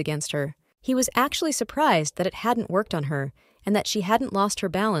herbs against her. He was actually surprised that it hadn't worked on her, and that she hadn't lost her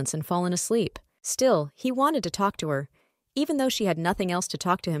balance and fallen asleep. Still, he wanted to talk to her, even though she had nothing else to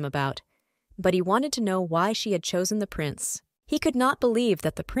talk to him about. But he wanted to know why she had chosen the prince. He could not believe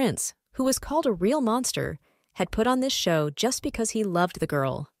that the prince, who was called a real monster, had put on this show just because he loved the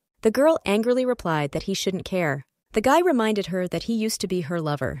girl. The girl angrily replied that he shouldn't care. The guy reminded her that he used to be her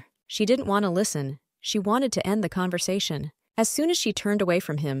lover. She didn't want to listen. She wanted to end the conversation. As soon as she turned away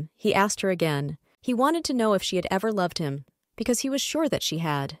from him, he asked her again. He wanted to know if she had ever loved him, because he was sure that she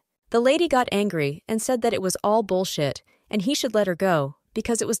had. The lady got angry and said that it was all bullshit, and he should let her go,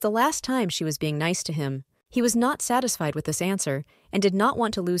 because it was the last time she was being nice to him. He was not satisfied with this answer, and did not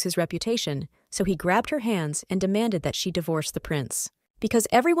want to lose his reputation, so he grabbed her hands and demanded that she divorce the prince. Because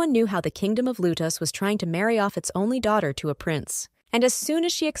everyone knew how the kingdom of Lutus was trying to marry off its only daughter to a prince. And as soon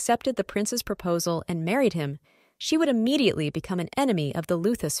as she accepted the prince's proposal and married him, she would immediately become an enemy of the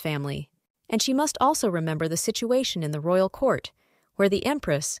Luthus family. And she must also remember the situation in the royal court, where the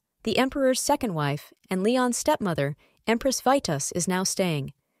empress, the emperor's second wife, and Leon's stepmother, Empress Vitus, is now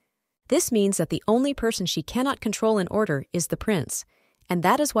staying. This means that the only person she cannot control in order is the prince, and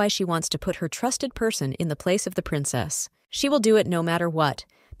that is why she wants to put her trusted person in the place of the princess. She will do it no matter what,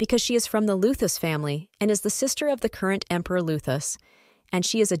 because she is from the Luthus family and is the sister of the current Emperor Luthus, and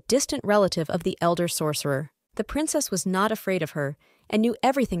she is a distant relative of the elder sorcerer. The princess was not afraid of her and knew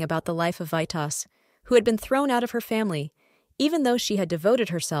everything about the life of Vitus, who had been thrown out of her family, even though she had devoted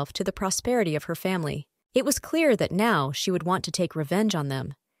herself to the prosperity of her family. It was clear that now she would want to take revenge on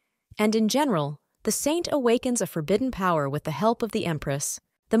them. And in general, the saint awakens a forbidden power with the help of the empress.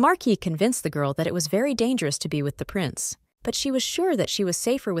 The marquis convinced the girl that it was very dangerous to be with the prince, but she was sure that she was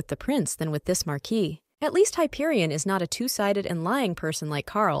safer with the prince than with this marquis. At least Hyperion is not a two-sided and lying person like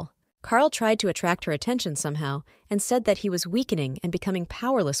Carl. Carl tried to attract her attention somehow and said that he was weakening and becoming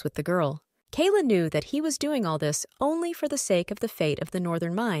powerless with the girl. Kayla knew that he was doing all this only for the sake of the fate of the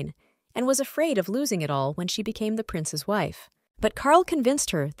Northern Mine, and was afraid of losing it all when she became the prince's wife. But Carl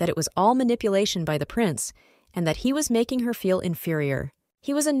convinced her that it was all manipulation by the prince, and that he was making her feel inferior.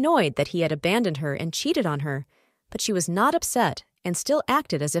 He was annoyed that he had abandoned her and cheated on her, but she was not upset and still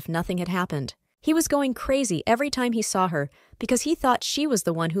acted as if nothing had happened. He was going crazy every time he saw her because he thought she was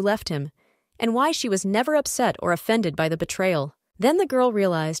the one who left him, and why she was never upset or offended by the betrayal. Then the girl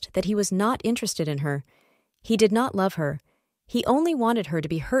realized that he was not interested in her. He did not love her. He only wanted her to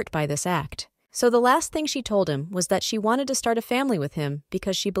be hurt by this act. So the last thing she told him was that she wanted to start a family with him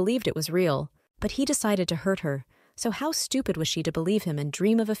because she believed it was real. But he decided to hurt her, so how stupid was she to believe him and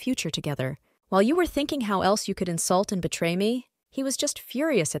dream of a future together? While you were thinking how else you could insult and betray me? He was just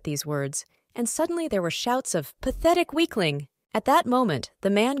furious at these words, and suddenly there were shouts of, "Pathetic weakling!" At that moment, the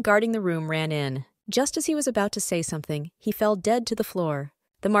man guarding the room ran in. Just as he was about to say something, he fell dead to the floor.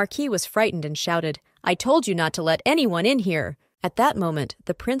 The marquis was frightened and shouted, "I told you not to let anyone in here!" At that moment,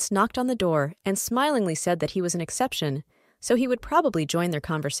 the prince knocked on the door and smilingly said that he was an exception, so he would probably join their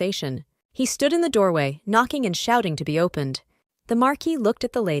conversation. He stood in the doorway, knocking and shouting to be opened. The marquis looked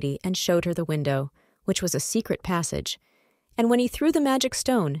at the lady and showed her the window, which was a secret passage, and when he threw the magic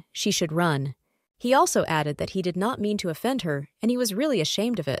stone, she should run. He also added that he did not mean to offend her, and he was really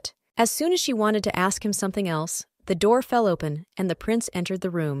ashamed of it. As soon as she wanted to ask him something else, the door fell open and the prince entered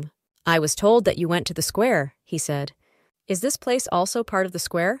the room. "I was told that you went to the square," he said. "Is this place also part of the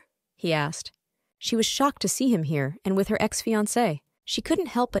square?" he asked. She was shocked to see him here and with her ex-fiancé. She couldn't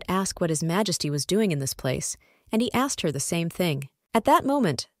help but ask what His Majesty was doing in this place, and he asked her the same thing. At that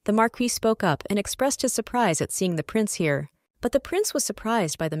moment, the marquis spoke up and expressed his surprise at seeing the prince here. But the prince was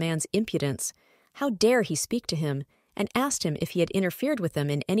surprised by the man's impudence. How dare he speak to him, and asked him if he had interfered with them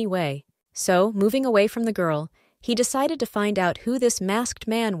in any way. So, moving away from the girl, he decided to find out who this masked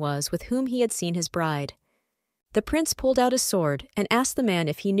man was with whom he had seen his bride. The prince pulled out his sword and asked the man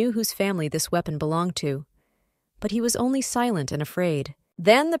if he knew whose family this weapon belonged to. But he was only silent and afraid.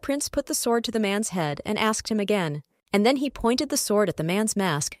 Then the prince put the sword to the man's head and asked him again, and then he pointed the sword at the man's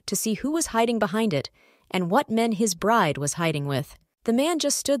mask to see who was hiding behind it and what men his bride was hiding with. The man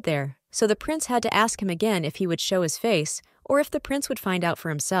just stood there, so the prince had to ask him again if he would show his face or if the prince would find out for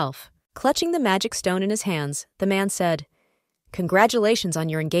himself. Clutching the magic stone in his hands, the man said, "Congratulations on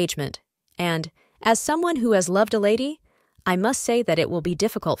your engagement, and, as someone who has loved a lady, I must say that it will be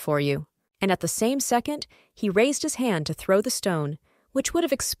difficult for you." And at the same second, he raised his hand to throw the stone, which would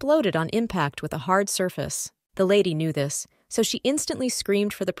have exploded on impact with a hard surface. The lady knew this, so she instantly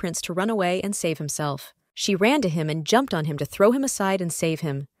screamed for the prince to run away and save himself. She ran to him and jumped on him to throw him aside and save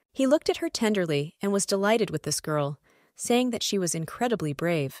him. He looked at her tenderly and was delighted with this girl, saying that she was incredibly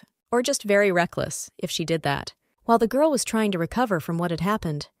brave, or just very reckless, if she did that. While the girl was trying to recover from what had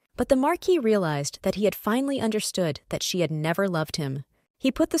happened, But the Marquis realized that he had finally understood that she had never loved him.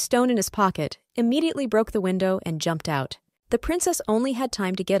 He put the stone in his pocket, immediately broke the window, and jumped out. The princess only had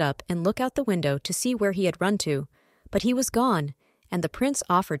time to get up and look out the window to see where he had run to, but he was gone, and the prince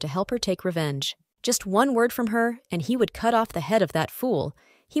offered to help her take revenge. Just one word from her, and he would cut off the head of that fool.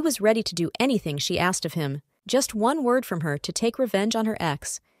 He was ready to do anything she asked of him. Just one word from her to take revenge on her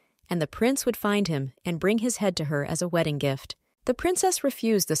ex, and the prince would find him and bring his head to her as a wedding gift. The princess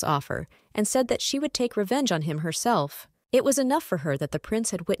refused this offer and said that she would take revenge on him herself. It was enough for her that the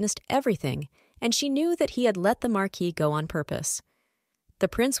prince had witnessed everything, and she knew that he had let the Marquis go on purpose. The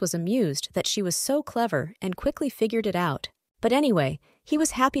prince was amused that she was so clever and quickly figured it out. But anyway, he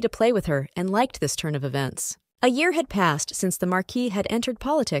was happy to play with her and liked this turn of events. A year had passed since the Marquis had entered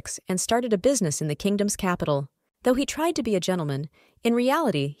politics and started a business in the kingdom's capital. Though he tried to be a gentleman, in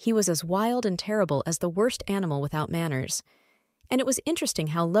reality he was as wild and terrible as the worst animal without manners. And it was interesting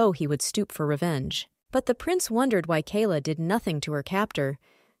how low he would stoop for revenge. But the prince wondered why Kayla did nothing to her captor.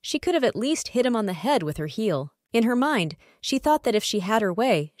 She could have at least hit him on the head with her heel. In her mind, she thought that if she had her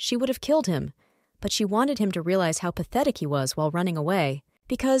way, she would have killed him. But she wanted him to realize how pathetic he was while running away.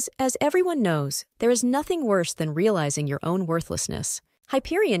 Because, as everyone knows, there is nothing worse than realizing your own worthlessness.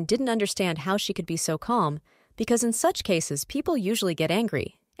 Hyperion didn't understand how she could be so calm, because in such cases people usually get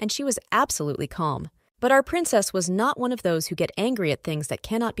angry, and she was absolutely calm. But our princess was not one of those who get angry at things that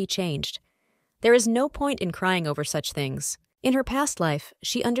cannot be changed. There is no point in crying over such things. In her past life,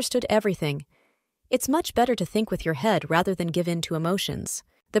 she understood everything. It's much better to think with your head rather than give in to emotions.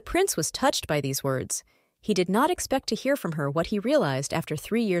 The prince was touched by these words. He did not expect to hear from her what he realized after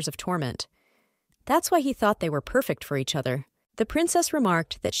 3 years of torment. That's why he thought they were perfect for each other. The princess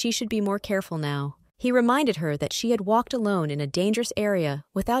remarked that she should be more careful now. He reminded her that she had walked alone in a dangerous area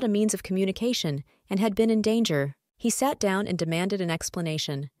without a means of communication and had been in danger. He sat down and demanded an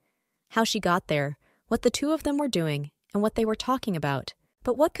explanation. How she got there, what the two of them were doing, and what they were talking about.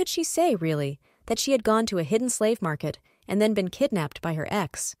 But what could she say, really? That she had gone to a hidden slave market and then been kidnapped by her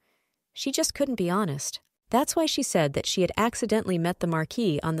ex? She just couldn't be honest. That's why she said that she had accidentally met the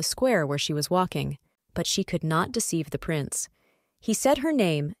Marquis on the square where she was walking. But she could not deceive the prince. He said her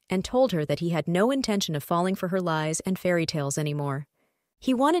name and told her that he had no intention of falling for her lies and fairy tales anymore.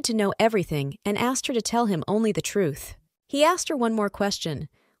 He wanted to know everything and asked her to tell him only the truth. He asked her one more question,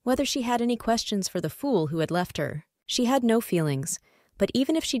 whether she had any questions for the fool who had left her. She had no feelings, but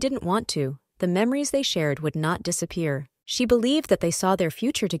even if she didn't want to, the memories they shared would not disappear. She believed that they saw their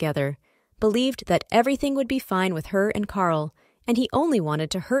future together, believed that everything would be fine with her and Carl, and he only wanted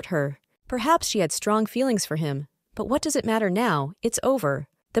to hurt her. Perhaps she had strong feelings for him, but what does it matter now? It's over.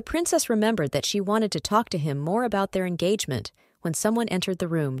 The princess remembered that she wanted to talk to him more about their engagement when someone entered the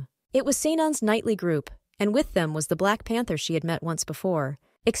room. It was Seinon's nightly group, and with them was the Black Panther she had met once before.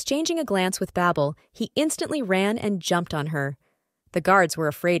 Exchanging a glance with Babel, he instantly ran and jumped on her. The guards were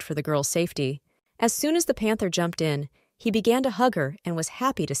afraid for the girl's safety. As soon as the panther jumped in, he began to hug her and was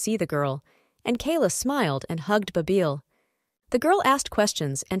happy to see the girl, and Kayla smiled and hugged Babil. The girl asked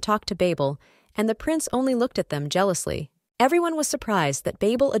questions and talked to Babel, and the prince only looked at them jealously. Everyone was surprised that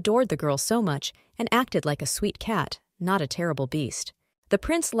Babel adored the girl so much and acted like a sweet cat, not a terrible beast. The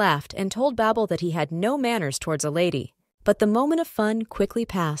prince laughed and told Babel that he had no manners towards a lady. But the moment of fun quickly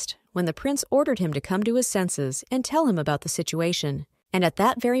passed when the prince ordered him to come to his senses and tell him about the situation. And at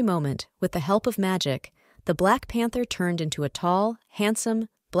that very moment, with the help of magic, the Black Panther turned into a tall, handsome,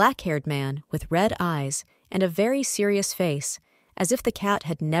 black-haired man with red eyes and a very serious face, as if the cat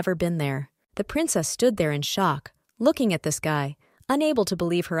had never been there. The princess stood there in shock, looking at this guy, unable to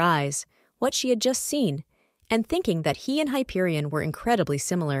believe her eyes, what she had just seen, and thinking that he and Hyperion were incredibly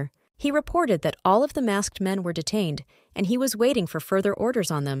similar. He reported that all of the masked men were detained, and he was waiting for further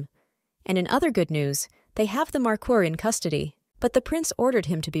orders on them. And in other good news, they have the Marquis in custody, but the prince ordered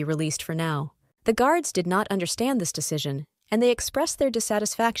him to be released for now. The guards did not understand this decision, and they expressed their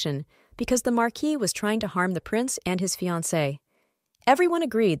dissatisfaction because the Marquis was trying to harm the prince and his fiancée. Everyone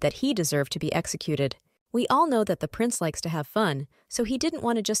agreed that he deserved to be executed. We all know that the prince likes to have fun, so he didn't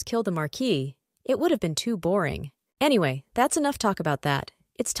want to just kill the Marquis. It would have been too boring. Anyway, that's enough talk about that.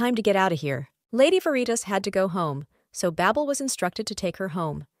 It's time to get out of here. Lady Veritas had to go home, so Babel was instructed to take her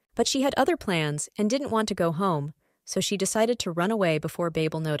home. But she had other plans and didn't want to go home, so she decided to run away before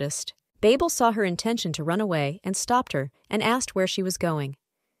Babel noticed. Babel saw her intention to run away and stopped her and asked where she was going.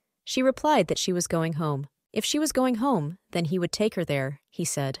 She replied that she was going home. If she was going home, then he would take her there, he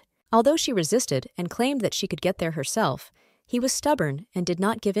said. Although she resisted and claimed that she could get there herself, he was stubborn and did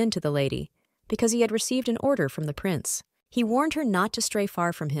not give in to the lady, because he had received an order from the prince. He warned her not to stray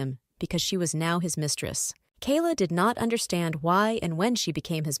far from him, because she was now his mistress. Kayla did not understand why and when she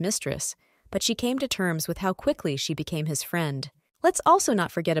became his mistress, but she came to terms with how quickly she became his friend. Let's also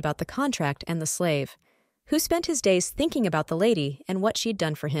not forget about the contract and the slave, who spent his days thinking about the lady and what she'd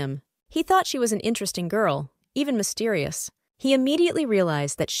done for him. He thought she was an interesting girl, even mysterious. He immediately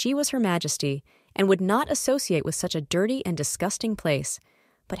realized that she was Her Majesty and would not associate with such a dirty and disgusting place.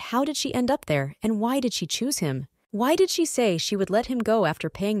 But how did she end up there, and why did she choose him? Why did she say she would let him go after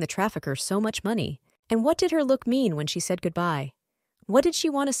paying the trafficker so much money? And what did her look mean when she said goodbye? What did she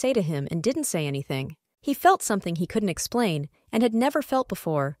want to say to him and didn't say anything? He felt something he couldn't explain and had never felt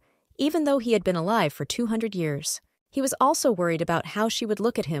before, even though he had been alive for 200 years. He was also worried about how she would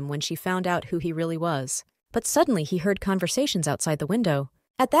look at him when she found out who he really was. But suddenly he heard conversations outside the window.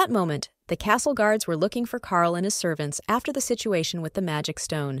 At that moment, the castle guards were looking for Carl and his servants after the situation with the magic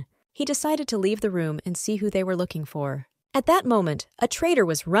stone. He decided to leave the room and see who they were looking for. At that moment, a traitor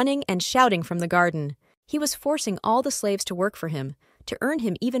was running and shouting from the garden. He was forcing all the slaves to work for him, to earn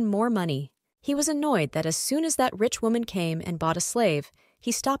him even more money. He was annoyed that as soon as that rich woman came and bought a slave,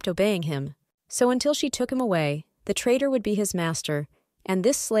 he stopped obeying him. So until she took him away, the traitor would be his master, and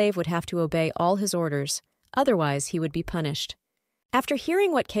this slave would have to obey all his orders, otherwise he would be punished. After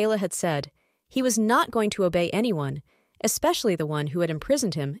hearing what Kayla had said, he was not going to obey anyone, especially the one who had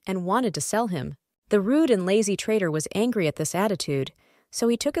imprisoned him and wanted to sell him. The rude and lazy traitor was angry at this attitude, so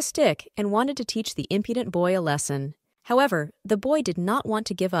he took a stick and wanted to teach the impudent boy a lesson. However, the boy did not want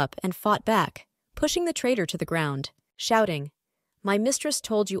to give up and fought back, pushing the traitor to the ground, shouting, "My mistress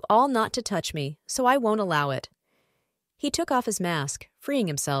told you all not to touch me, so I won't allow it." He took off his mask, freeing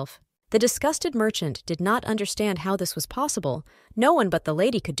himself. The disgusted merchant did not understand how this was possible. No one but the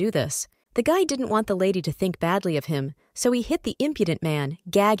lady could do this. The guy didn't want the lady to think badly of him, so he hit the impudent man,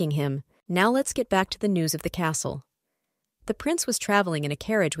 gagging him. Now let's get back to the news of the castle. The prince was traveling in a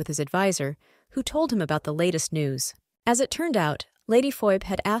carriage with his advisor, who told him about the latest news. As it turned out, Lady Phoebe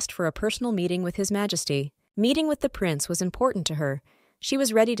had asked for a personal meeting with His Majesty. Meeting with the prince was important to her. She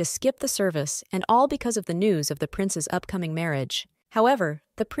was ready to skip the service, and all because of the news of the prince's upcoming marriage. However,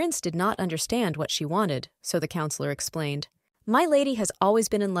 the prince did not understand what she wanted, so the counselor explained. "My lady has always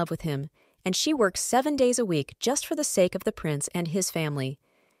been in love with him, and she works 7 days a week just for the sake of the prince and his family.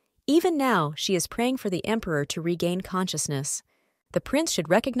 Even now, she is praying for the emperor to regain consciousness. The prince should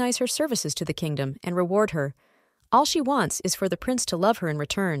recognize her services to the kingdom and reward her. All she wants is for the prince to love her in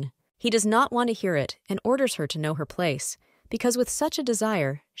return. He does not want to hear it and orders her to know her place, because with such a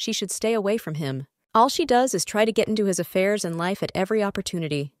desire, she should stay away from him. All she does is try to get into his affairs and life at every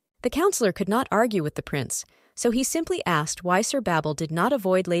opportunity." The counselor could not argue with the prince, so he simply asked why Sir Babel did not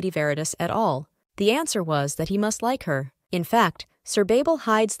avoid Lady Veritas at all. The answer was that he must like her. In fact, Sir Babel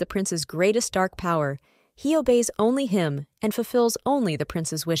hides the prince's greatest dark power. He obeys only him and fulfills only the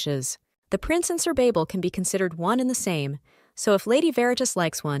prince's wishes. The prince and Sir Babel can be considered one and the same, so if Lady Veritas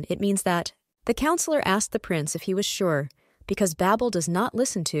likes one, it means that— The counselor asked the prince if he was sure, because Babel does not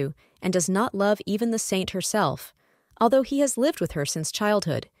listen to and does not love even the saint herself, although he has lived with her since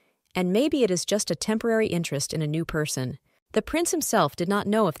childhood, and maybe it is just a temporary interest in a new person. The prince himself did not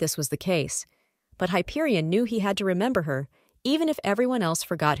know if this was the case, but Hyperion knew he had to remember her, even if everyone else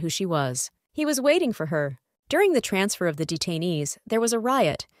forgot who she was. He was waiting for her. During the transfer of the detainees, there was a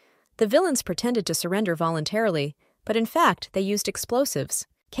riot. The villains pretended to surrender voluntarily, but in fact, they used explosives.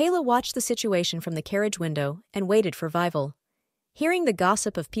 Kayla watched the situation from the carriage window and waited for Vival. Hearing the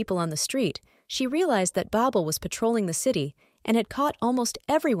gossip of people on the street, she realized that Babel was patrolling the city and had caught almost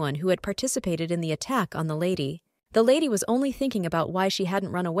everyone who had participated in the attack on the lady. The lady was only thinking about why she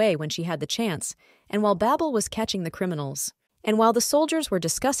hadn't run away when she had the chance, and while Babel was catching the criminals. And while the soldiers were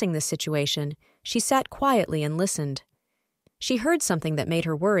discussing this situation, she sat quietly and listened. She heard something that made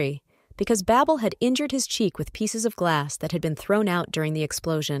her worry, because Babel had injured his cheek with pieces of glass that had been thrown out during the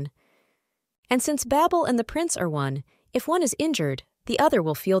explosion. And since Babel and the prince are one, if one is injured, the other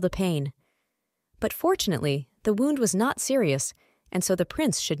will feel the pain. But fortunately, the wound was not serious, and so the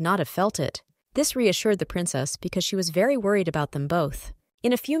prince should not have felt it. This reassured the princess because she was very worried about them both.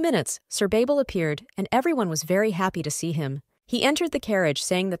 In a few minutes, Sir Babel appeared, and everyone was very happy to see him. He entered the carriage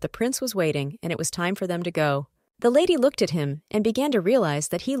saying that the prince was waiting and it was time for them to go. The lady looked at him and began to realize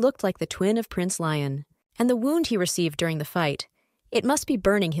that he looked like the twin of Prince Lion. And the wound he received during the fight, it must be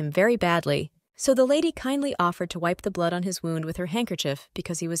burning him very badly. So the lady kindly offered to wipe the blood on his wound with her handkerchief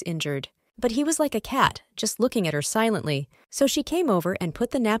because he was injured. But he was like a cat, just looking at her silently, so she came over and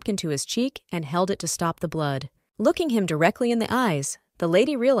put the napkin to his cheek and held it to stop the blood. Looking him directly in the eyes, the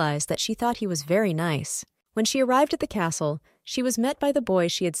lady realized that she thought he was very nice. When she arrived at the castle, she was met by the boy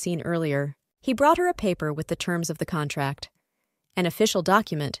she had seen earlier. He brought her a paper with the terms of the contract. an official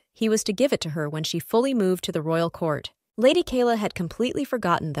document. He was to give it to her when she fully moved to the royal court. Lady Kayla had completely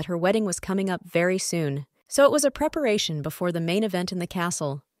forgotten that her wedding was coming up very soon, so it was a preparation before the main event in the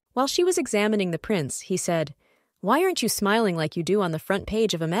castle. While she was examining the prince, he said, "Why aren't you smiling like you do on the front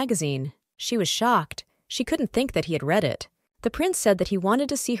page of a magazine?" She was shocked. She couldn't think that he had read it. The prince said that he wanted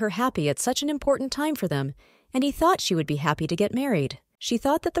to see her happy at such an important time for them, and he thought she would be happy to get married. She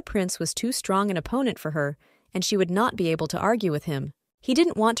thought that the prince was too strong an opponent for her, and she would not be able to argue with him. He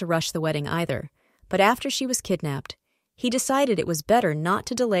didn't want to rush the wedding either, but after she was kidnapped, he decided it was better not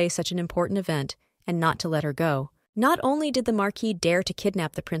to delay such an important event and not to let her go. Not only did the Marquis dare to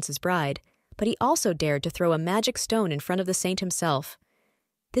kidnap the prince's bride, but he also dared to throw a magic stone in front of the saint himself.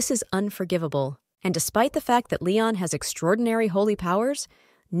 This is unforgivable, and despite the fact that Leon has extraordinary holy powers,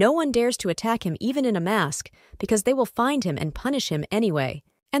 no one dares to attack him even in a mask, because they will find him and punish him anyway.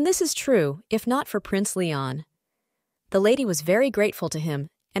 And this is true, if not for Prince Leon. The lady was very grateful to him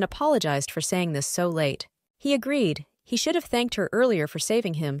and apologized for saying this so late. He agreed. He should have thanked her earlier for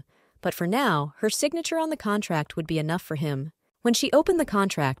saving him, but for now, her signature on the contract would be enough for him. When she opened the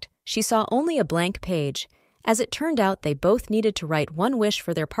contract, she saw only a blank page. As it turned out, they both needed to write one wish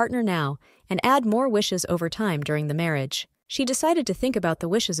for their partner now and add more wishes over time during the marriage. She decided to think about the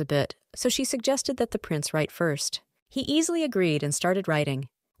wishes a bit, so she suggested that the prince write first. He easily agreed and started writing.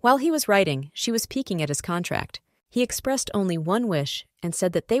 While he was writing, she was peeking at his contract. He expressed only one wish and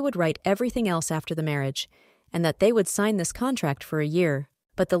said that they would write everything else after the marriage, and that they would sign this contract for a year.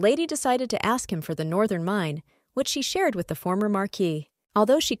 But the lady decided to ask him for the northern mine, which she shared with the former Marquis.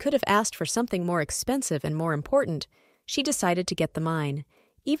 Although she could have asked for something more expensive and more important, she decided to get the mine,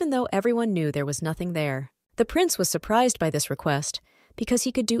 even though everyone knew there was nothing there. The prince was surprised by this request, because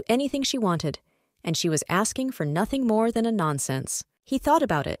he could do anything she wanted, and she was asking for nothing more than a nonsense. He thought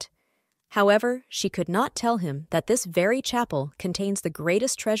about it. However, she could not tell him that this very chapel contains the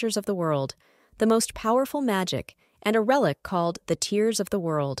greatest treasures of the world, the most powerful magic, and a relic called the Tears of the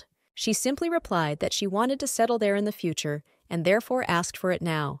World. She simply replied that she wanted to settle there in the future and therefore asked for it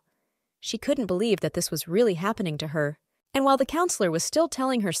now. She couldn't believe that this was really happening to her, and while the counselor was still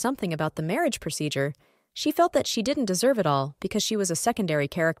telling her something about the marriage procedure, she felt that she didn't deserve it all because she was a secondary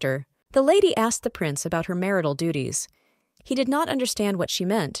character. The lady asked the prince about her marital duties. He did not understand what she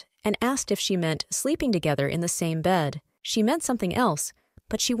meant and asked if she meant sleeping together in the same bed. She meant something else,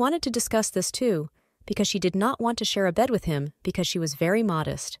 but she wanted to discuss this too, because she did not want to share a bed with him because she was very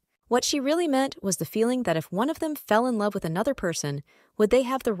modest. What she really meant was the feeling that if one of them fell in love with another person, would they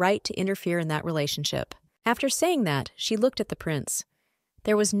have the right to interfere in that relationship? After saying that, she looked at the prince.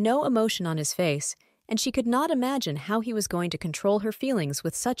 There was no emotion on his face, and she could not imagine how he was going to control her feelings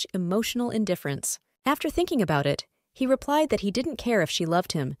with such emotional indifference. After thinking about it, he replied that he didn't care if she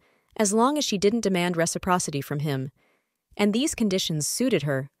loved him, as long as she didn't demand reciprocity from him. And these conditions suited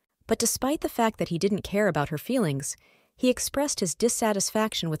her. But despite the fact that he didn't care about her feelings, he expressed his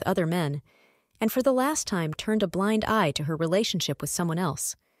dissatisfaction with other men, and for the last time turned a blind eye to her relationship with someone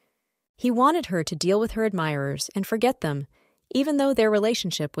else. He wanted her to deal with her admirers and forget them, even though their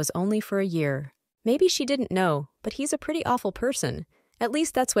relationship was only for a year. Maybe she didn't know, but he's a pretty awful person. At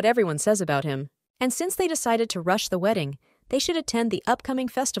least that's what everyone says about him. And since they decided to rush the wedding, they should attend the upcoming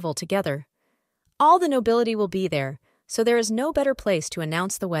festival together. All the nobility will be there, so there is no better place to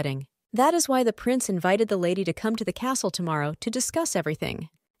announce the wedding. That is why the prince invited the lady to come to the castle tomorrow to discuss everything.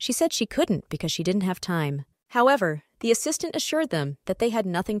 She said she couldn't because she didn't have time. However, the assistant assured them that they had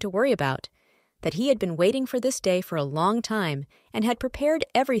nothing to worry about, that he had been waiting for this day for a long time and had prepared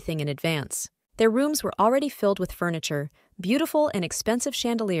everything in advance. Their rooms were already filled with furniture, beautiful and expensive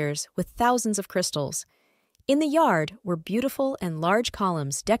chandeliers with thousands of crystals. In the yard were beautiful and large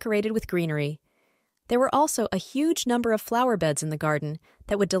columns decorated with greenery. There were also a huge number of flower beds in the garden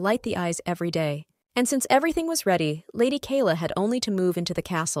that would delight the eyes every day. And since everything was ready, Lady Kayla had only to move into the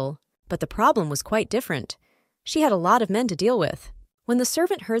castle. But the problem was quite different. She had a lot of men to deal with. When the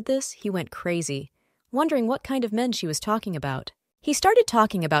servant heard this, he went crazy, wondering what kind of men she was talking about. He started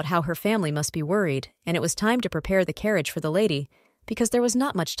talking about how her family must be worried, and it was time to prepare the carriage for the lady, because there was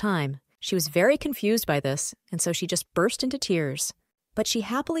not much time. She was very confused by this, and so she just burst into tears. But she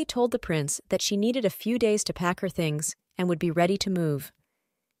happily told the prince that she needed a few days to pack her things and would be ready to move.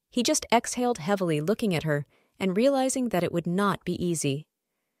 He just exhaled heavily looking at her and realizing that it would not be easy.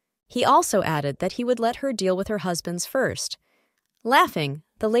 He also added that he would let her deal with her husbands first. Laughing,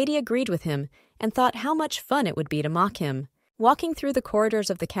 the lady agreed with him and thought how much fun it would be to mock him. Walking through the corridors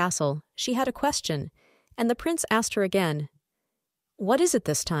of the castle, she had a question, and the prince asked her again, "What is it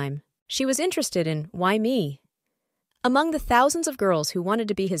this time?" She was interested in why me. Among the thousands of girls who wanted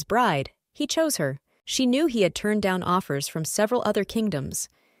to be his bride, he chose her. She knew he had turned down offers from several other kingdoms.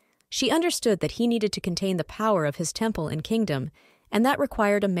 She understood that he needed to contain the power of his temple and kingdom, and that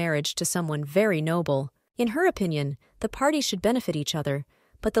required a marriage to someone very noble. In her opinion, the parties should benefit each other,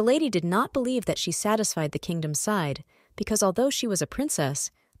 but the lady did not believe that she satisfied the kingdom's side, because although she was a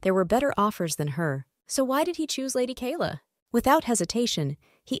princess, there were better offers than her. So why did he choose Lady Kayla? Without hesitation,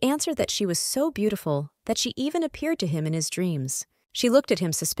 he answered that she was so beautiful that she even appeared to him in his dreams. She looked at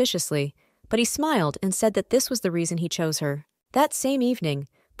him suspiciously, but he smiled and said that this was the reason he chose her. That same evening,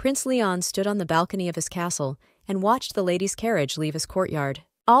 Prince Leon stood on the balcony of his castle and watched the lady's carriage leave his courtyard.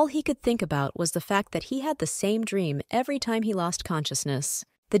 All he could think about was the fact that he had the same dream every time he lost consciousness.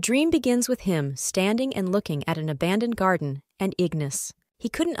 The dream begins with him standing and looking at an abandoned garden and Ignis. He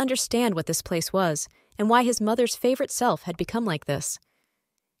couldn't understand what this place was and why his mother's favorite self had become like this.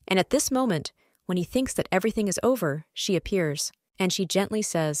 And at this moment, when he thinks that everything is over, she appears, and she gently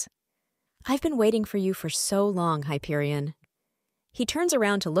says, "I've been waiting for you for so long, Hyperion." He turns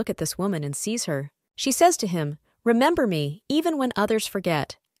around to look at this woman and sees her. She says to him, "Remember me, even when others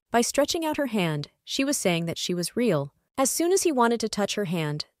forget." By stretching out her hand, she was saying that she was real. As soon as he wanted to touch her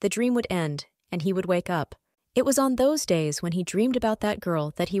hand, the dream would end, and he would wake up. It was on those days when he dreamed about that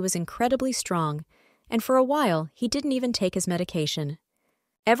girl that he was incredibly strong, and for a while he didn't even take his medication.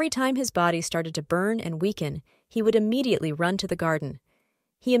 Every time his body started to burn and weaken, he would immediately run to the garden.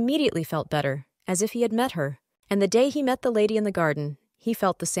 He immediately felt better, as if he had met her. And the day he met the lady in the garden, he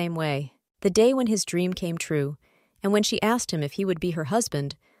felt the same way. The day when his dream came true, and when she asked him if he would be her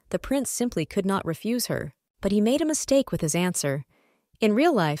husband, the prince simply could not refuse her. But he made a mistake with his answer. In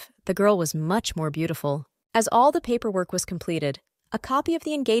real life, the girl was much more beautiful. As all the paperwork was completed, a copy of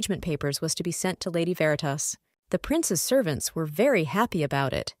the engagement papers was to be sent to Lady Veritas. The prince's servants were very happy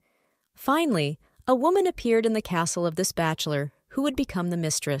about it. Finally, a woman appeared in the castle of this bachelor who would become the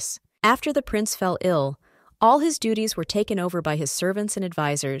mistress. After the prince fell ill, all his duties were taken over by his servants and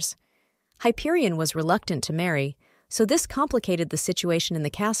advisors. Hyperion was reluctant to marry, so this complicated the situation in the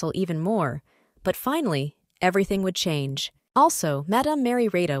castle even more. But finally, everything would change. Also, Madame Mary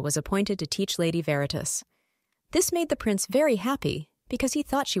Rada was appointed to teach Lady Veritas. This made the prince very happy, because he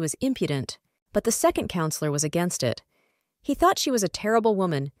thought she was impudent. But the second counselor was against it. He thought she was a terrible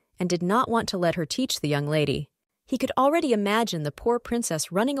woman and did not want to let her teach the young lady. He could already imagine the poor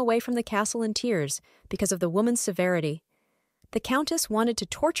princess running away from the castle in tears because of the woman's severity. The countess wanted to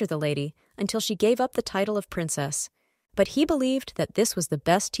torture the lady until she gave up the title of princess, but he believed that this was the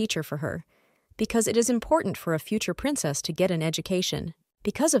best teacher for her, because it is important for a future princess to get an education.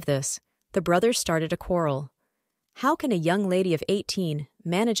 Because of this, the brothers started a quarrel. How can a young lady of 18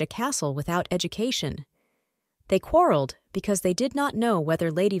 manage a castle without education? They quarreled because they did not know whether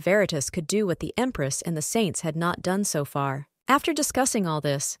Lady Veritas could do what the Empress and the saints had not done so far. After discussing all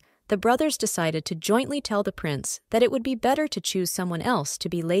this, the brothers decided to jointly tell the prince that it would be better to choose someone else to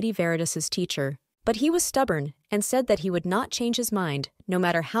be Lady Veritas's teacher. But he was stubborn and said that he would not change his mind, no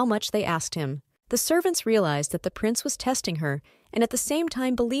matter how much they asked him. The servants realized that the prince was testing her and at the same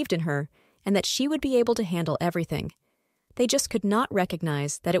time believed in her, and that she would be able to handle everything. They just could not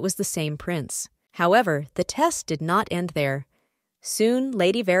recognize that it was the same prince. However, the test did not end there. Soon,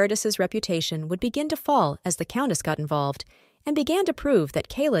 Lady Veritas's reputation would begin to fall as the countess got involved and began to prove that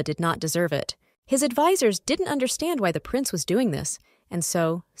Kayla did not deserve it. His advisors didn't understand why the prince was doing this, and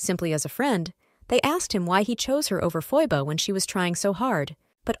so, simply as a friend, they asked him why he chose her over Phoiba when she was trying so hard.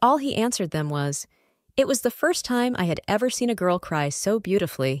 But all he answered them was, "It was the first time I had ever seen a girl cry so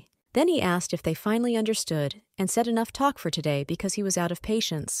beautifully." Then he asked if they finally understood and said enough talk for today because he was out of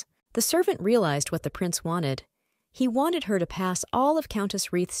patience. The servant realized what the prince wanted. He wanted her to pass all of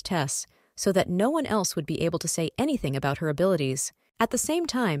Countess Wreath's tests so that no one else would be able to say anything about her abilities. At the same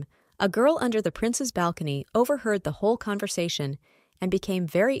time, a girl under the prince's balcony overheard the whole conversation and became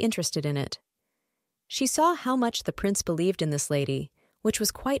very interested in it. She saw how much the prince believed in this lady, which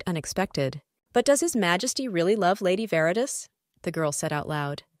was quite unexpected. "But does His Majesty really love Lady Veritas?" the girl said out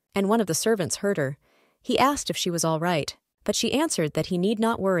loud. And one of the servants heard her. He asked if she was all right, but she answered that he need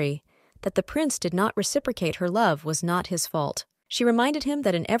not worry, that the prince did not reciprocate her love was not his fault. She reminded him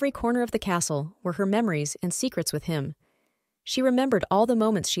that in every corner of the castle were her memories and secrets with him. She remembered all the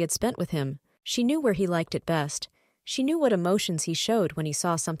moments she had spent with him. She knew where he liked it best. She knew what emotions he showed when he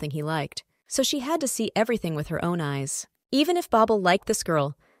saw something he liked. So she had to see everything with her own eyes. Even if Babel liked this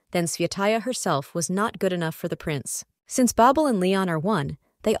girl, then Svyataya herself was not good enough for the prince. Since Babel and Leon are one,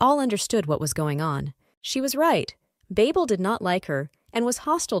 they all understood what was going on. She was right. Babel did not like her and was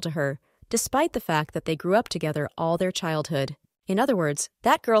hostile to her, despite the fact that they grew up together all their childhood. In other words,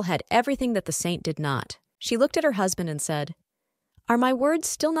 that girl had everything that the saint did not. She looked at her husband and said, "Are my words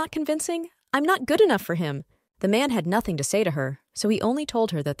still not convincing? I'm not good enough for him." The man had nothing to say to her, so he only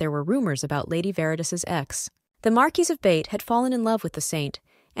told her that there were rumors about Lady Veritas's ex. The Marquis of Bate had fallen in love with the saint,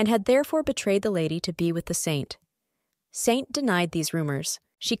 and had therefore betrayed the lady to be with the saint. Saint denied these rumors.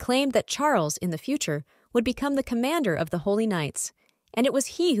 She claimed that Charles, in the future, would become the commander of the Holy Knights, and it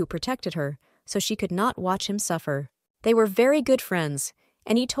was he who protected her, so she could not watch him suffer. They were very good friends,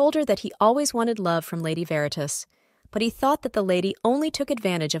 and he told her that he always wanted love from Lady Veritas, but he thought that the lady only took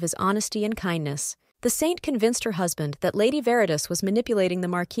advantage of his honesty and kindness. The saint convinced her husband that Lady Veritas was manipulating the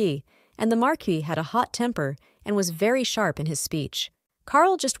Marquis, and the Marquis had a hot temper and was very sharp in his speech.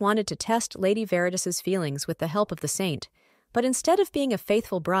 Carl just wanted to test Lady Veritas's feelings with the help of the saint, but instead of being a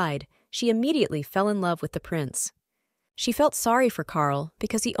faithful bride, she immediately fell in love with the prince. She felt sorry for Carl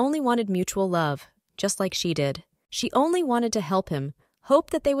because he only wanted mutual love, just like she did. She only wanted to help him, hope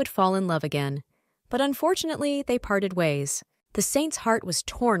that they would fall in love again. But unfortunately, they parted ways. The saint's heart was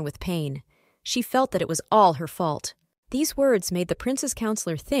torn with pain. She felt that it was all her fault. These words made the prince's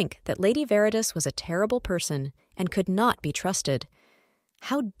counselor think that Lady Veritas was a terrible person and could not be trusted.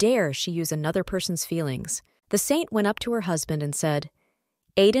 How dare she use another person's feelings? The saint went up to her husband and said,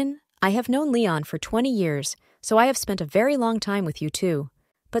 "Aiden, I have known Leon for 20 years, so I have spent a very long time with you too."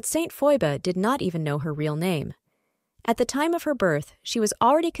 But Saint Phoebe did not even know her real name. At the time of her birth, she was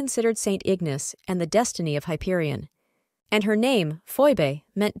already considered Saint Ignace and the destiny of Hyperion. And her name, Phoebe,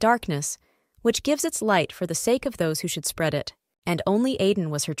 meant darkness, which gives its light for the sake of those who should spread it. And only Aiden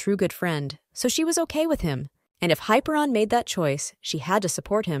was her true good friend, so she was okay with him. And if Hyperon made that choice, she had to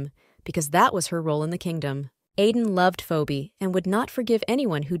support him, because that was her role in the kingdom. Aiden loved Phoebe and would not forgive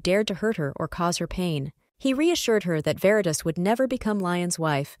anyone who dared to hurt her or cause her pain. He reassured her that Veritas would never become Lion's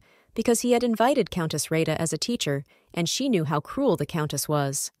wife, because he had invited Countess Rada as a teacher, and she knew how cruel the Countess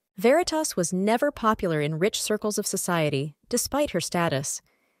was. Veritas was never popular in rich circles of society, despite her status.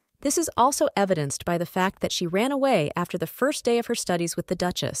 This is also evidenced by the fact that she ran away after the first day of her studies with the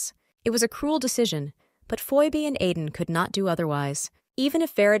Duchess. It was a cruel decision, but Phoebe and Aiden could not do otherwise. Even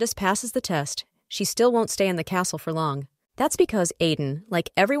if Veritas passes the test, she still won't stay in the castle for long. That's because Aiden, like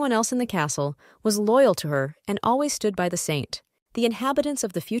everyone else in the castle, was loyal to her and always stood by the saint. The inhabitants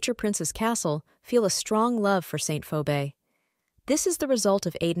of the future prince's castle feel a strong love for Saint Phoebe. This is the result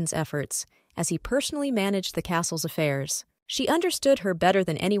of Aiden's efforts, as he personally managed the castle's affairs. She understood her better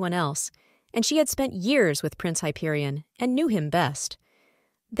than anyone else, and she had spent years with Prince Hyperion and knew him best.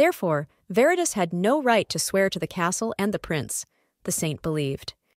 Therefore, Veritas had no right to swear to the castle and the prince, the saint believed.